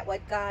that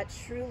what God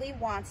truly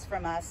wants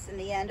from us in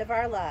the end of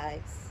our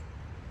lives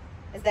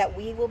is that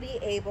we will be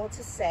able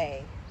to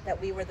say that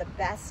we were the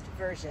best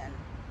version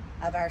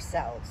of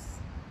ourselves.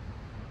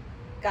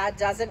 God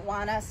doesn't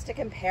want us to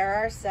compare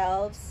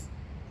ourselves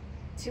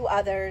to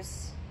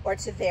others, or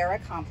to their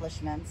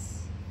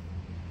accomplishments.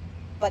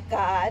 But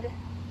God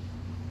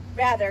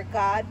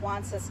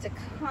wants us to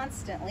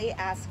constantly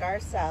ask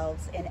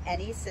ourselves in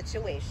any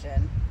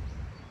situation,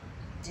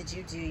 did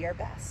you do your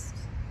best?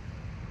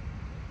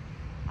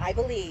 I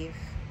believe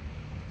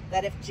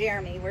that if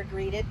Jeremy were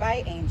greeted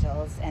by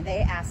angels and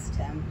they asked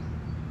him,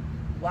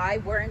 why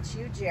weren't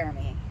you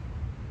Jeremy?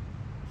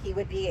 He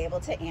would be able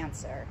to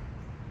answer,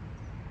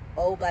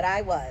 oh, but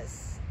I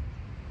was,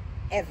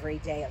 every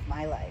day of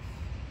my life.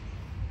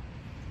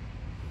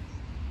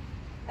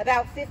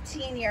 About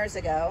 15 years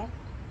ago,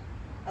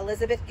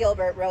 Elizabeth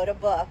Gilbert wrote a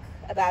book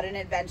about an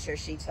adventure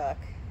she took,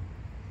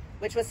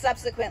 which was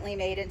subsequently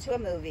made into a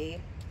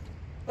movie,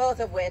 both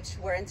of which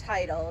were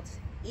entitled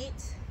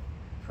Eat,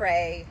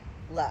 Pray,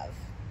 Love.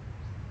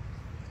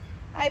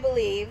 I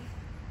believe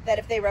that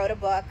if they wrote a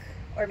book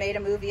or made a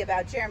movie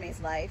about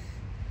Jeremy's life,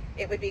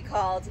 it would be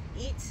called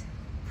Eat,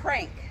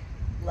 Prank,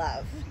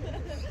 Love.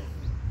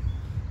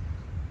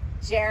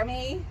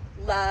 Jeremy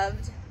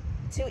loved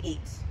to eat.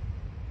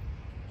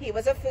 He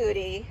was a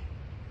foodie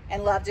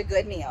and loved a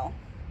good meal.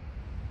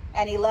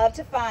 And he loved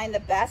to find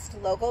the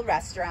best local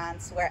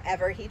restaurants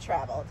wherever he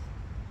traveled.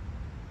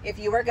 If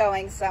you were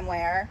going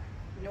somewhere,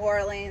 New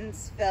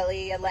Orleans,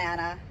 Philly,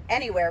 Atlanta,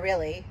 anywhere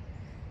really,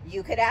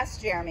 you could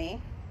ask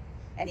Jeremy,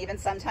 and even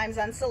sometimes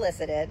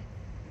unsolicited,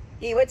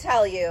 he would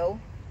tell you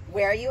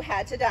where you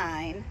had to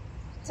dine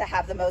to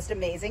have the most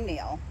amazing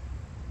meal.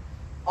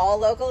 All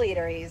local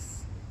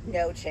eateries,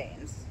 no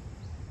chains.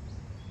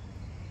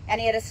 And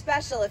he had a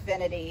special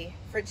affinity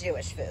for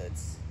Jewish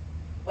foods,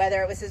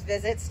 whether it was his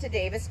visits to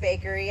Davis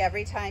Bakery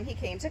every time he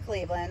came to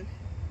Cleveland,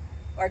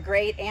 or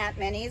Great Aunt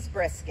Minnie's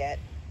brisket.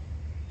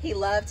 He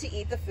loved to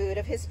eat the food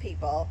of his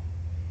people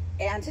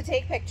and to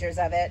take pictures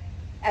of it,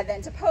 and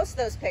then to post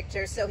those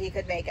pictures so he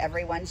could make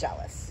everyone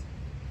jealous.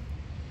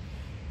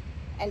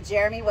 And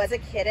Jeremy was a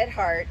kid at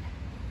heart,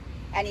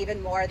 and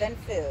even more than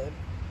food,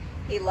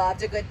 he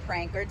loved a good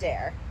prank or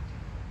dare.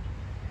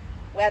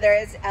 Whether,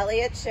 as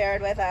Elliot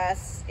shared with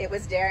us, it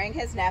was daring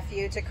his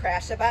nephew to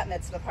crash a bat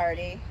mitzvah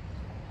party,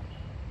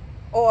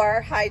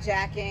 or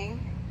hijacking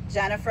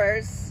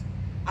Jennifer's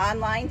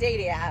online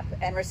dating app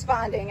and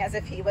responding as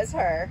if he was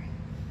her,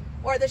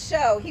 or the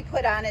show he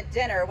put on at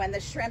dinner when the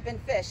shrimp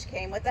and fish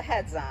came with the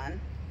heads on.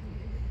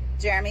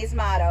 Jeremy's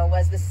motto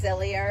was the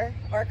sillier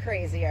or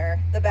crazier,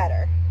 the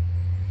better.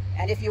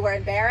 And if you were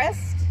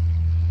embarrassed,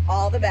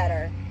 all the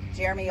better.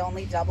 Jeremy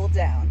only doubled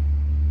down.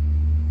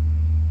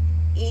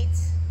 Eat,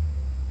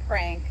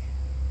 prank,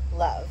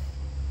 love.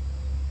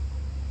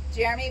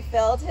 Jeremy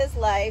filled his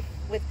life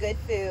with good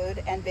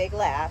food and big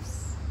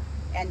laughs,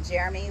 and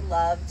Jeremy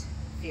loved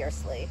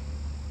fiercely.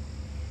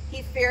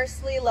 He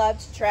fiercely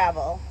loved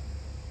travel.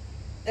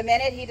 The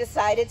minute he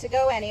decided to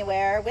go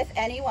anywhere with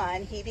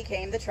anyone, he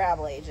became the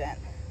travel agent,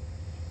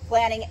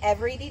 planning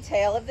every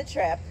detail of the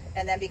trip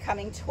and then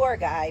becoming tour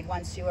guide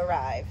once you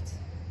arrived.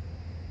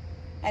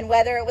 And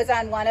whether it was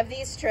on one of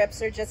these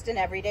trips or just in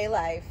everyday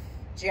life,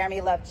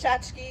 Jeremy loved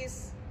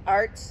tchotchkes,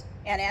 art,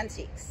 and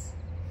antiques.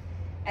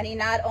 And he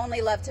not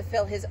only loved to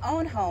fill his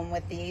own home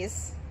with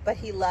these, but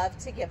he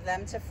loved to give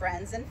them to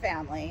friends and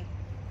family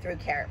through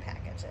care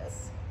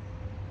packages.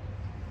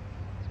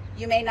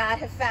 You may not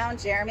have found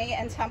Jeremy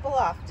in Temple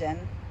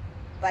often,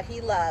 but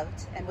he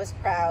loved and was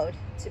proud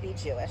to be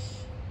Jewish.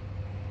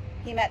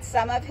 He met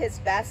some of his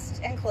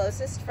best and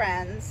closest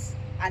friends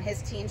on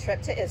his teen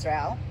trip to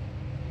Israel.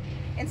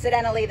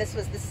 Incidentally, this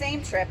was the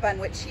same trip on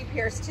which he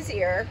pierced his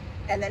ear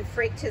and then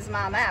freaked his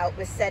mom out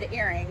with said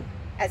earring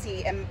as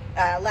he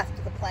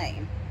left the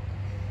plane.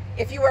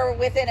 If you were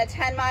within a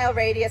 10-mile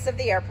radius of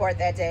the airport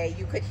that day,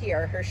 you could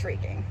hear her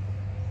shrieking.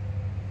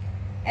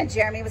 And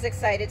Jeremy was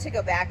excited to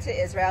go back to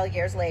Israel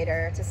years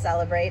later to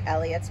celebrate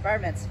Elliot's bar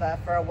mitzvah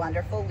for a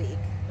wonderful week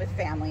with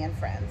family and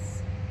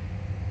friends.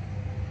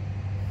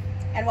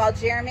 And while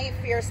Jeremy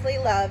fiercely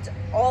loved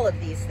all of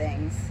these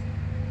things,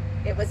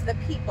 it was the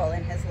people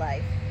in his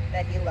life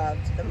that he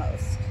loved the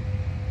most.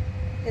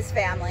 His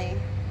family,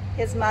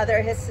 his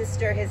mother, his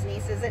sister, his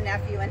nieces and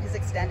nephew, and his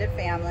extended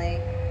family.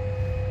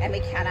 And we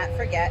cannot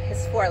forget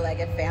his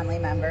four-legged family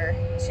member,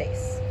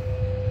 Chase.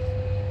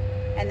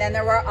 And then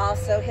there were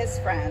also his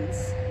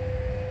friends.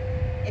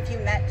 If you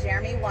met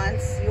Jeremy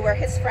once, you were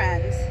his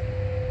friend.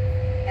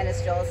 And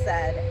as Joel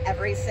said,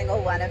 every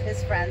single one of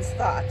his friends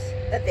thought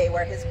that they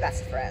were his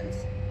best friend.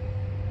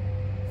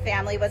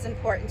 Family was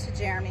important to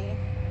Jeremy.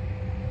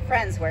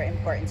 Friends were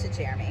important to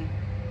Jeremy.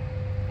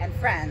 And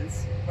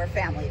friends were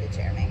family to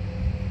Jeremy.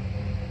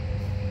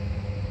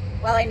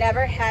 While I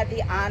never had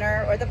the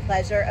honor or the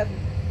pleasure of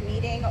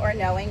meeting or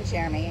knowing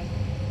Jeremy,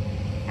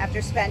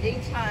 after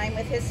spending time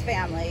with his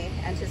family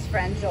and his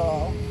friend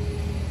Joel,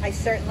 I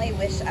certainly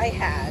wish I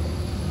had,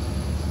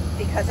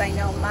 because I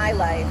know my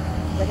life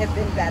would have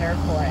been better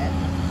for it.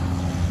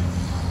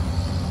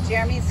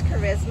 Jeremy's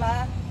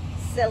charisma,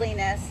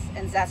 silliness,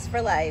 and zest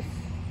for life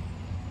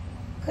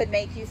could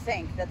make you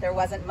think that there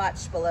wasn't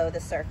much below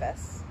the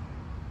surface.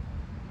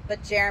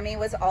 But Jeremy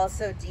was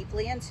also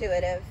deeply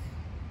intuitive,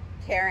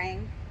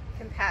 caring,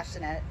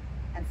 compassionate,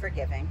 and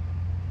forgiving.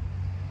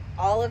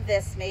 All of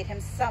this made him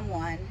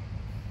someone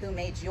who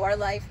made your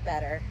life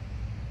better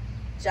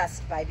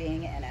just by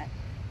being in it.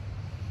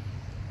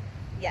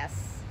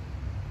 Yes,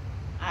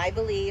 I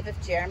believe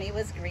if Jeremy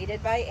was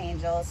greeted by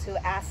angels who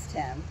asked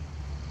him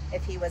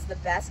if he was the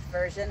best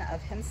version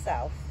of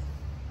himself,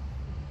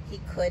 he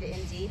could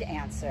indeed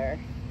answer,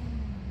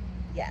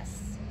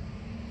 yes,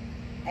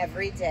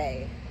 every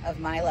day of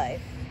my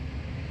life.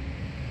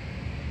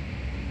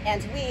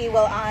 And we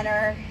will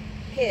honor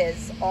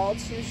his all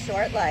too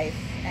short life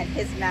and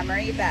his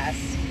memory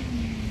best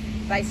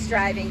by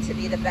striving to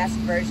be the best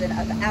version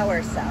of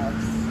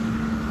ourselves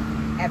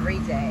every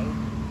day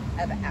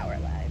of our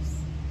lives.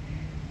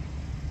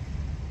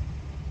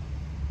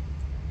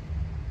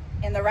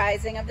 In the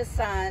rising of the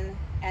sun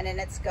and in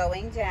its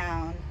going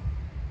down,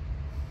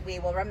 we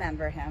will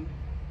remember him.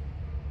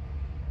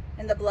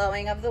 In the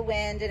blowing of the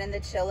wind and in the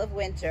chill of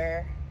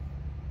winter,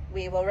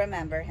 we will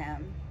remember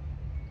him.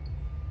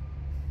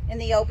 In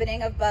the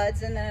opening of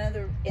buds and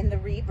in the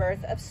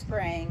rebirth of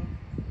spring,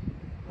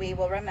 we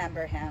will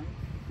remember him.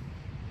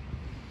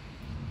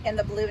 In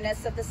the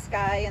blueness of the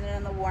sky and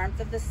in the warmth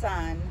of the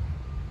sun,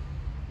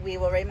 we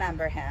will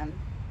remember him.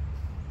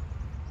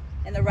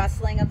 In the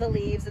rustling of the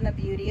leaves and the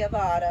beauty of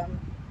autumn,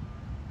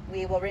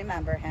 we will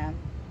remember him.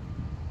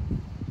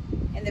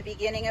 In the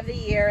beginning of the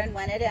year and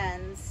when it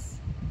ends,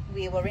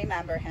 we will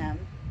remember him.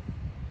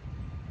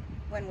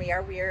 When we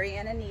are weary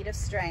and in need of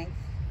strength,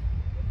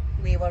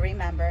 we will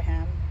remember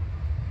him.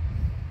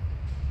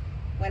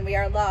 When we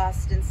are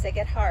lost and sick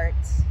at heart,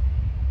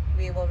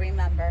 we will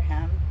remember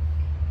him.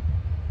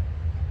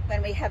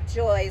 When we have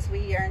joys we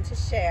yearn to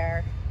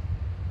share,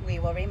 we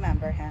will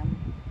remember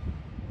him.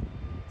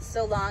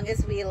 So long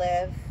as we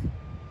live,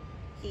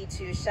 he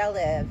too shall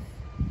live,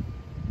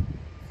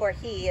 for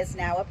he is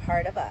now a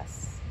part of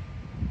us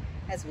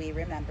as we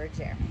remember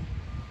Jeremy.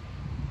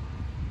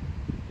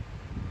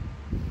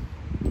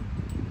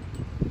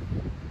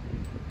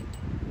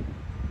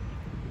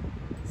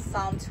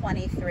 Psalm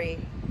 23.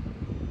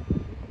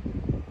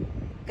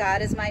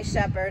 God is my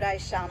shepherd, I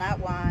shall not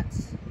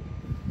want.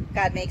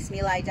 God makes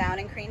me lie down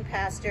in green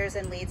pastures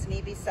and leads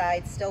me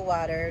beside still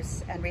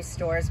waters and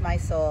restores my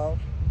soul.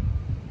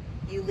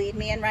 You lead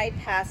me in right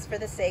paths for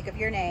the sake of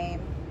your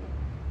name.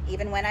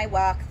 Even when I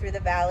walk through the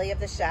valley of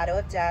the shadow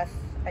of death,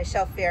 I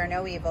shall fear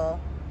no evil,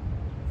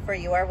 for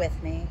you are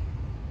with me.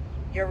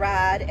 Your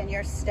rod and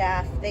your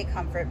staff, they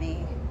comfort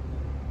me.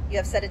 You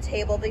have set a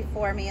table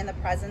before me in the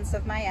presence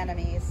of my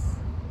enemies.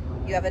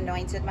 You have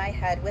anointed my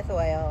head with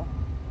oil.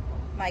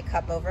 My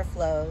cup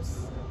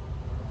overflows.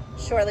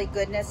 Surely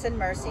goodness and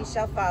mercy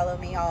shall follow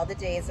me all the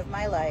days of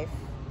my life,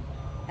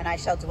 and I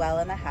shall dwell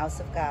in the house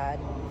of God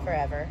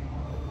forever.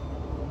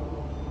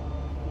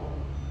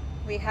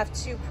 We have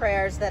two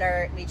prayers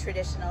that we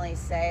traditionally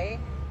say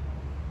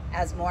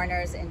as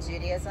mourners in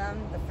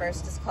Judaism. The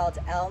first is called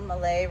El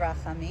Malei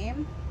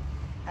Rachamim,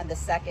 and the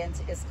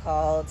second is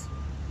called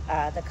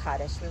the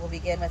Kaddish. We will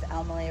begin with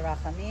El Malei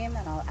Rachamim,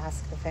 and I'll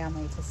ask the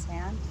family to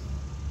stand.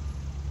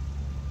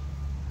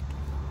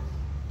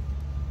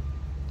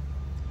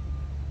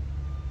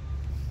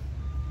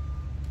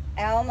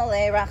 El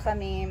Malei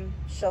Rachamim,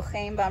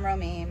 Shochem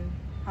Bamromim,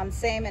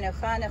 Hamsei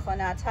Menucha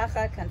Nechona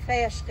Tachat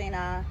Kanfei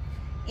Ashchina,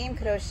 Im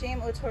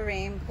Kedoshim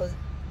Utorim,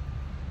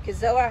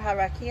 Kizoar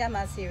Harakia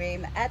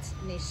Masirim, Et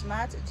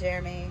Nishmat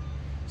Jeremy,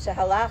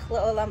 Shehalach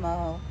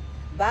Le'olamo,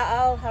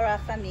 Baal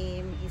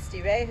Harachamim,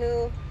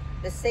 Yistirehu,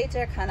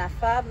 Beseter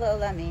Kanafav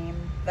Le'olamim,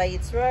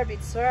 Vayitzror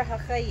Bitzror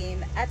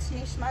HaChayim, Et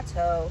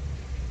Nishmato,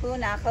 Hu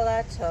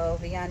Nachalato,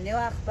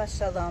 V'yanuach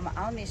Bashalom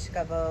Al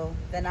Mishkavo,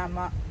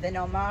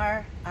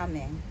 V'nomar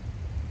Amen.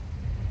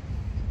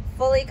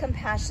 Fully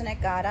compassionate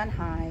God on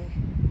high,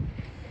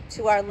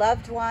 to our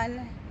loved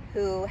one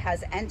who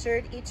has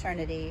entered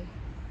eternity,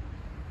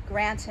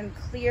 grant him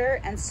clear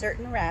and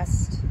certain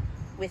rest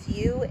with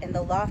you in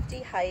the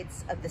lofty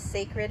heights of the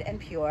sacred and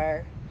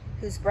pure,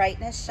 whose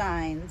brightness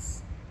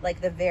shines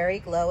like the very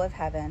glow of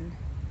heaven.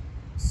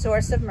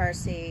 Source of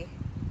mercy,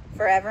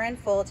 forever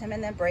enfold him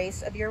in the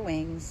embrace of your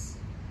wings.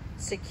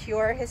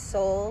 Secure his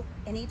soul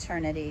in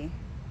eternity.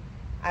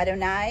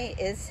 Adonai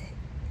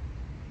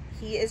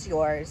he is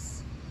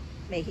yours.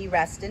 May he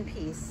rest in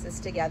peace, as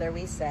together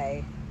we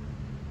say,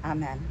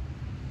 Amen.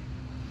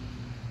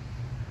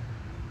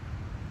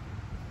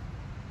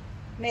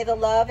 May the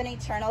love and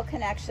eternal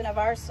connection of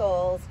our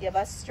souls give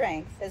us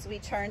strength as we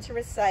turn to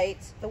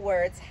recite the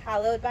words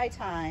hallowed by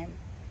time.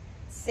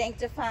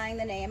 Sanctifying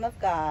the name of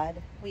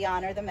God, we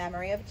honor the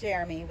memory of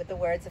Jeremy with the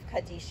words of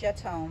Kaddish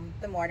Yatom,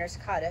 the mourner's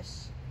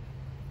Kaddish.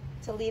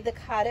 To lead the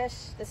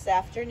Kaddish this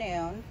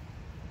afternoon,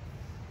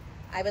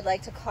 I would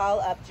like to call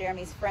up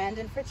Jeremy's friend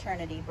and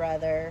fraternity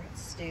brother,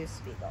 Stu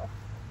Spiegel.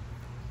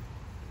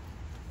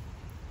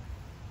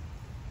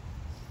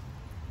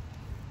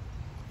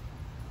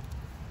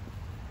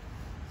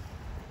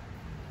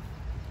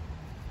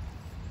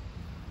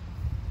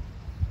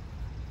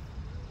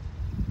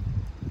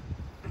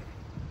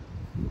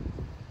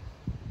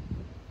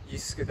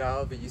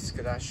 Yiskadal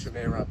v'yiskadash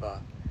shemei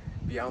rabba,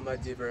 v'yalma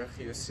divrech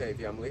Yosef,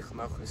 v'yamlich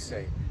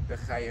malchusei,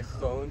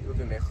 v'chayechon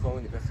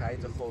uv'mechon v'chay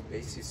d'chol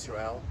beis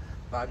Yisrael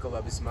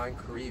v'agalav b'zman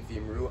kari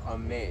v'imru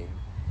amen.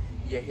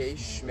 Yehi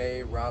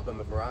shmei rabba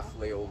mevarach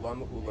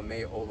le'olam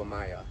ulamei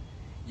olamaya.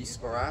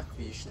 Yisbarach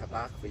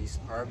v'yishtabach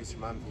v'yispar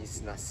v'yisramam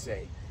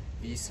v'yisnaseh.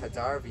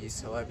 V'yishadar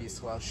v'yishaleh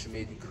v'yishalal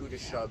shmei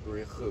d'kudasha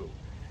b'richu.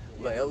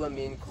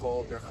 Le'elamin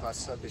kol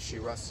berchasa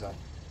b'shirasa.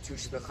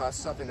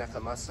 Tushbechasa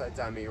v'nechamasa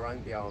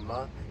damiran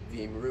b'alma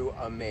v'imru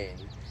amen.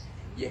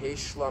 Yehi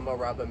shlama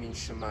rabba min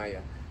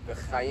shemaya.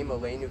 V'chayim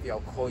aleinu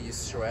v'al kol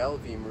Yisrael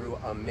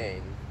v'imru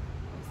amen.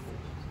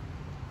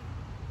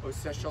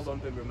 Oseh shalom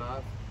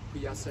b'mrumav.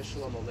 V'yaseh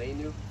shalom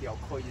aleinu v'al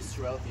kol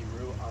Yisrael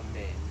v'imru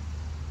amen.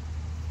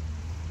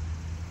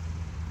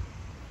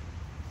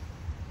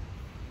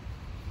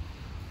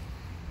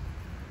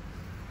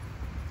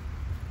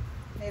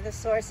 May the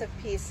source of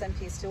peace send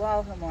peace to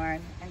all who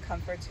mourn and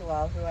comfort to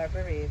all who are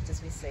bereaved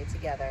as we say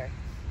together.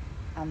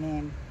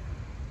 Amen.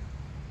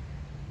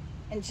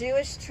 In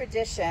Jewish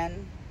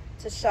tradition,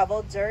 to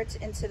shovel dirt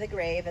into the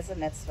grave is a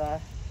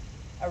mitzvah,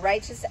 a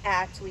righteous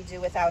act we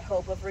do without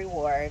hope of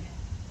reward.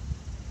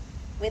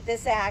 With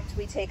this act,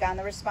 we take on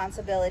the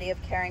responsibility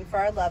of caring for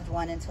our loved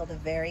one until the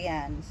very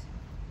end.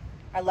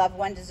 Our loved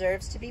one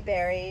deserves to be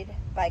buried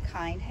by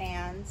kind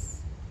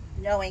hands,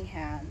 knowing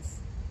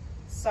hands,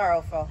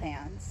 sorrowful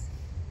hands.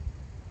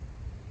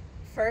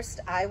 First,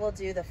 I will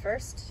do the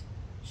first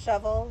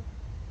shovel,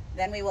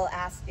 then we will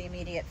ask the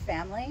immediate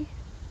family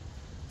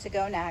to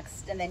go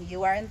next, and then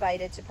you are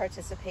invited to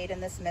participate in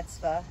this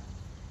mitzvah,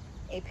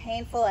 a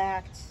painful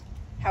act,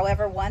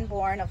 however one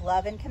born of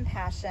love and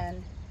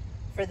compassion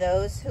for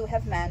those who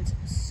have meant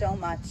so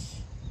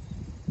much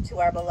to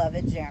our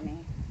beloved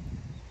Jeremy.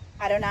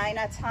 Adonai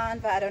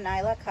natan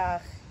v'Adonai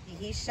lakach,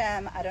 Yehi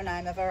Shem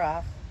Adonai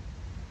mevarach.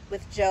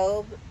 With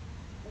Job,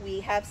 we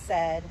have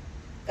said,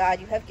 God,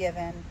 you have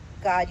given,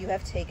 God, you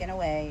have taken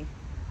away.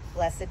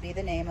 Blessed be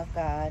the name of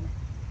God.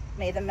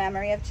 May the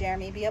memory of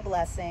Jeremy be a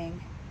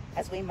blessing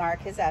as we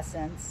mark his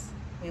essence,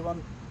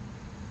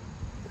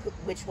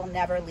 which will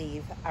never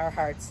leave our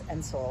hearts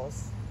and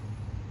souls.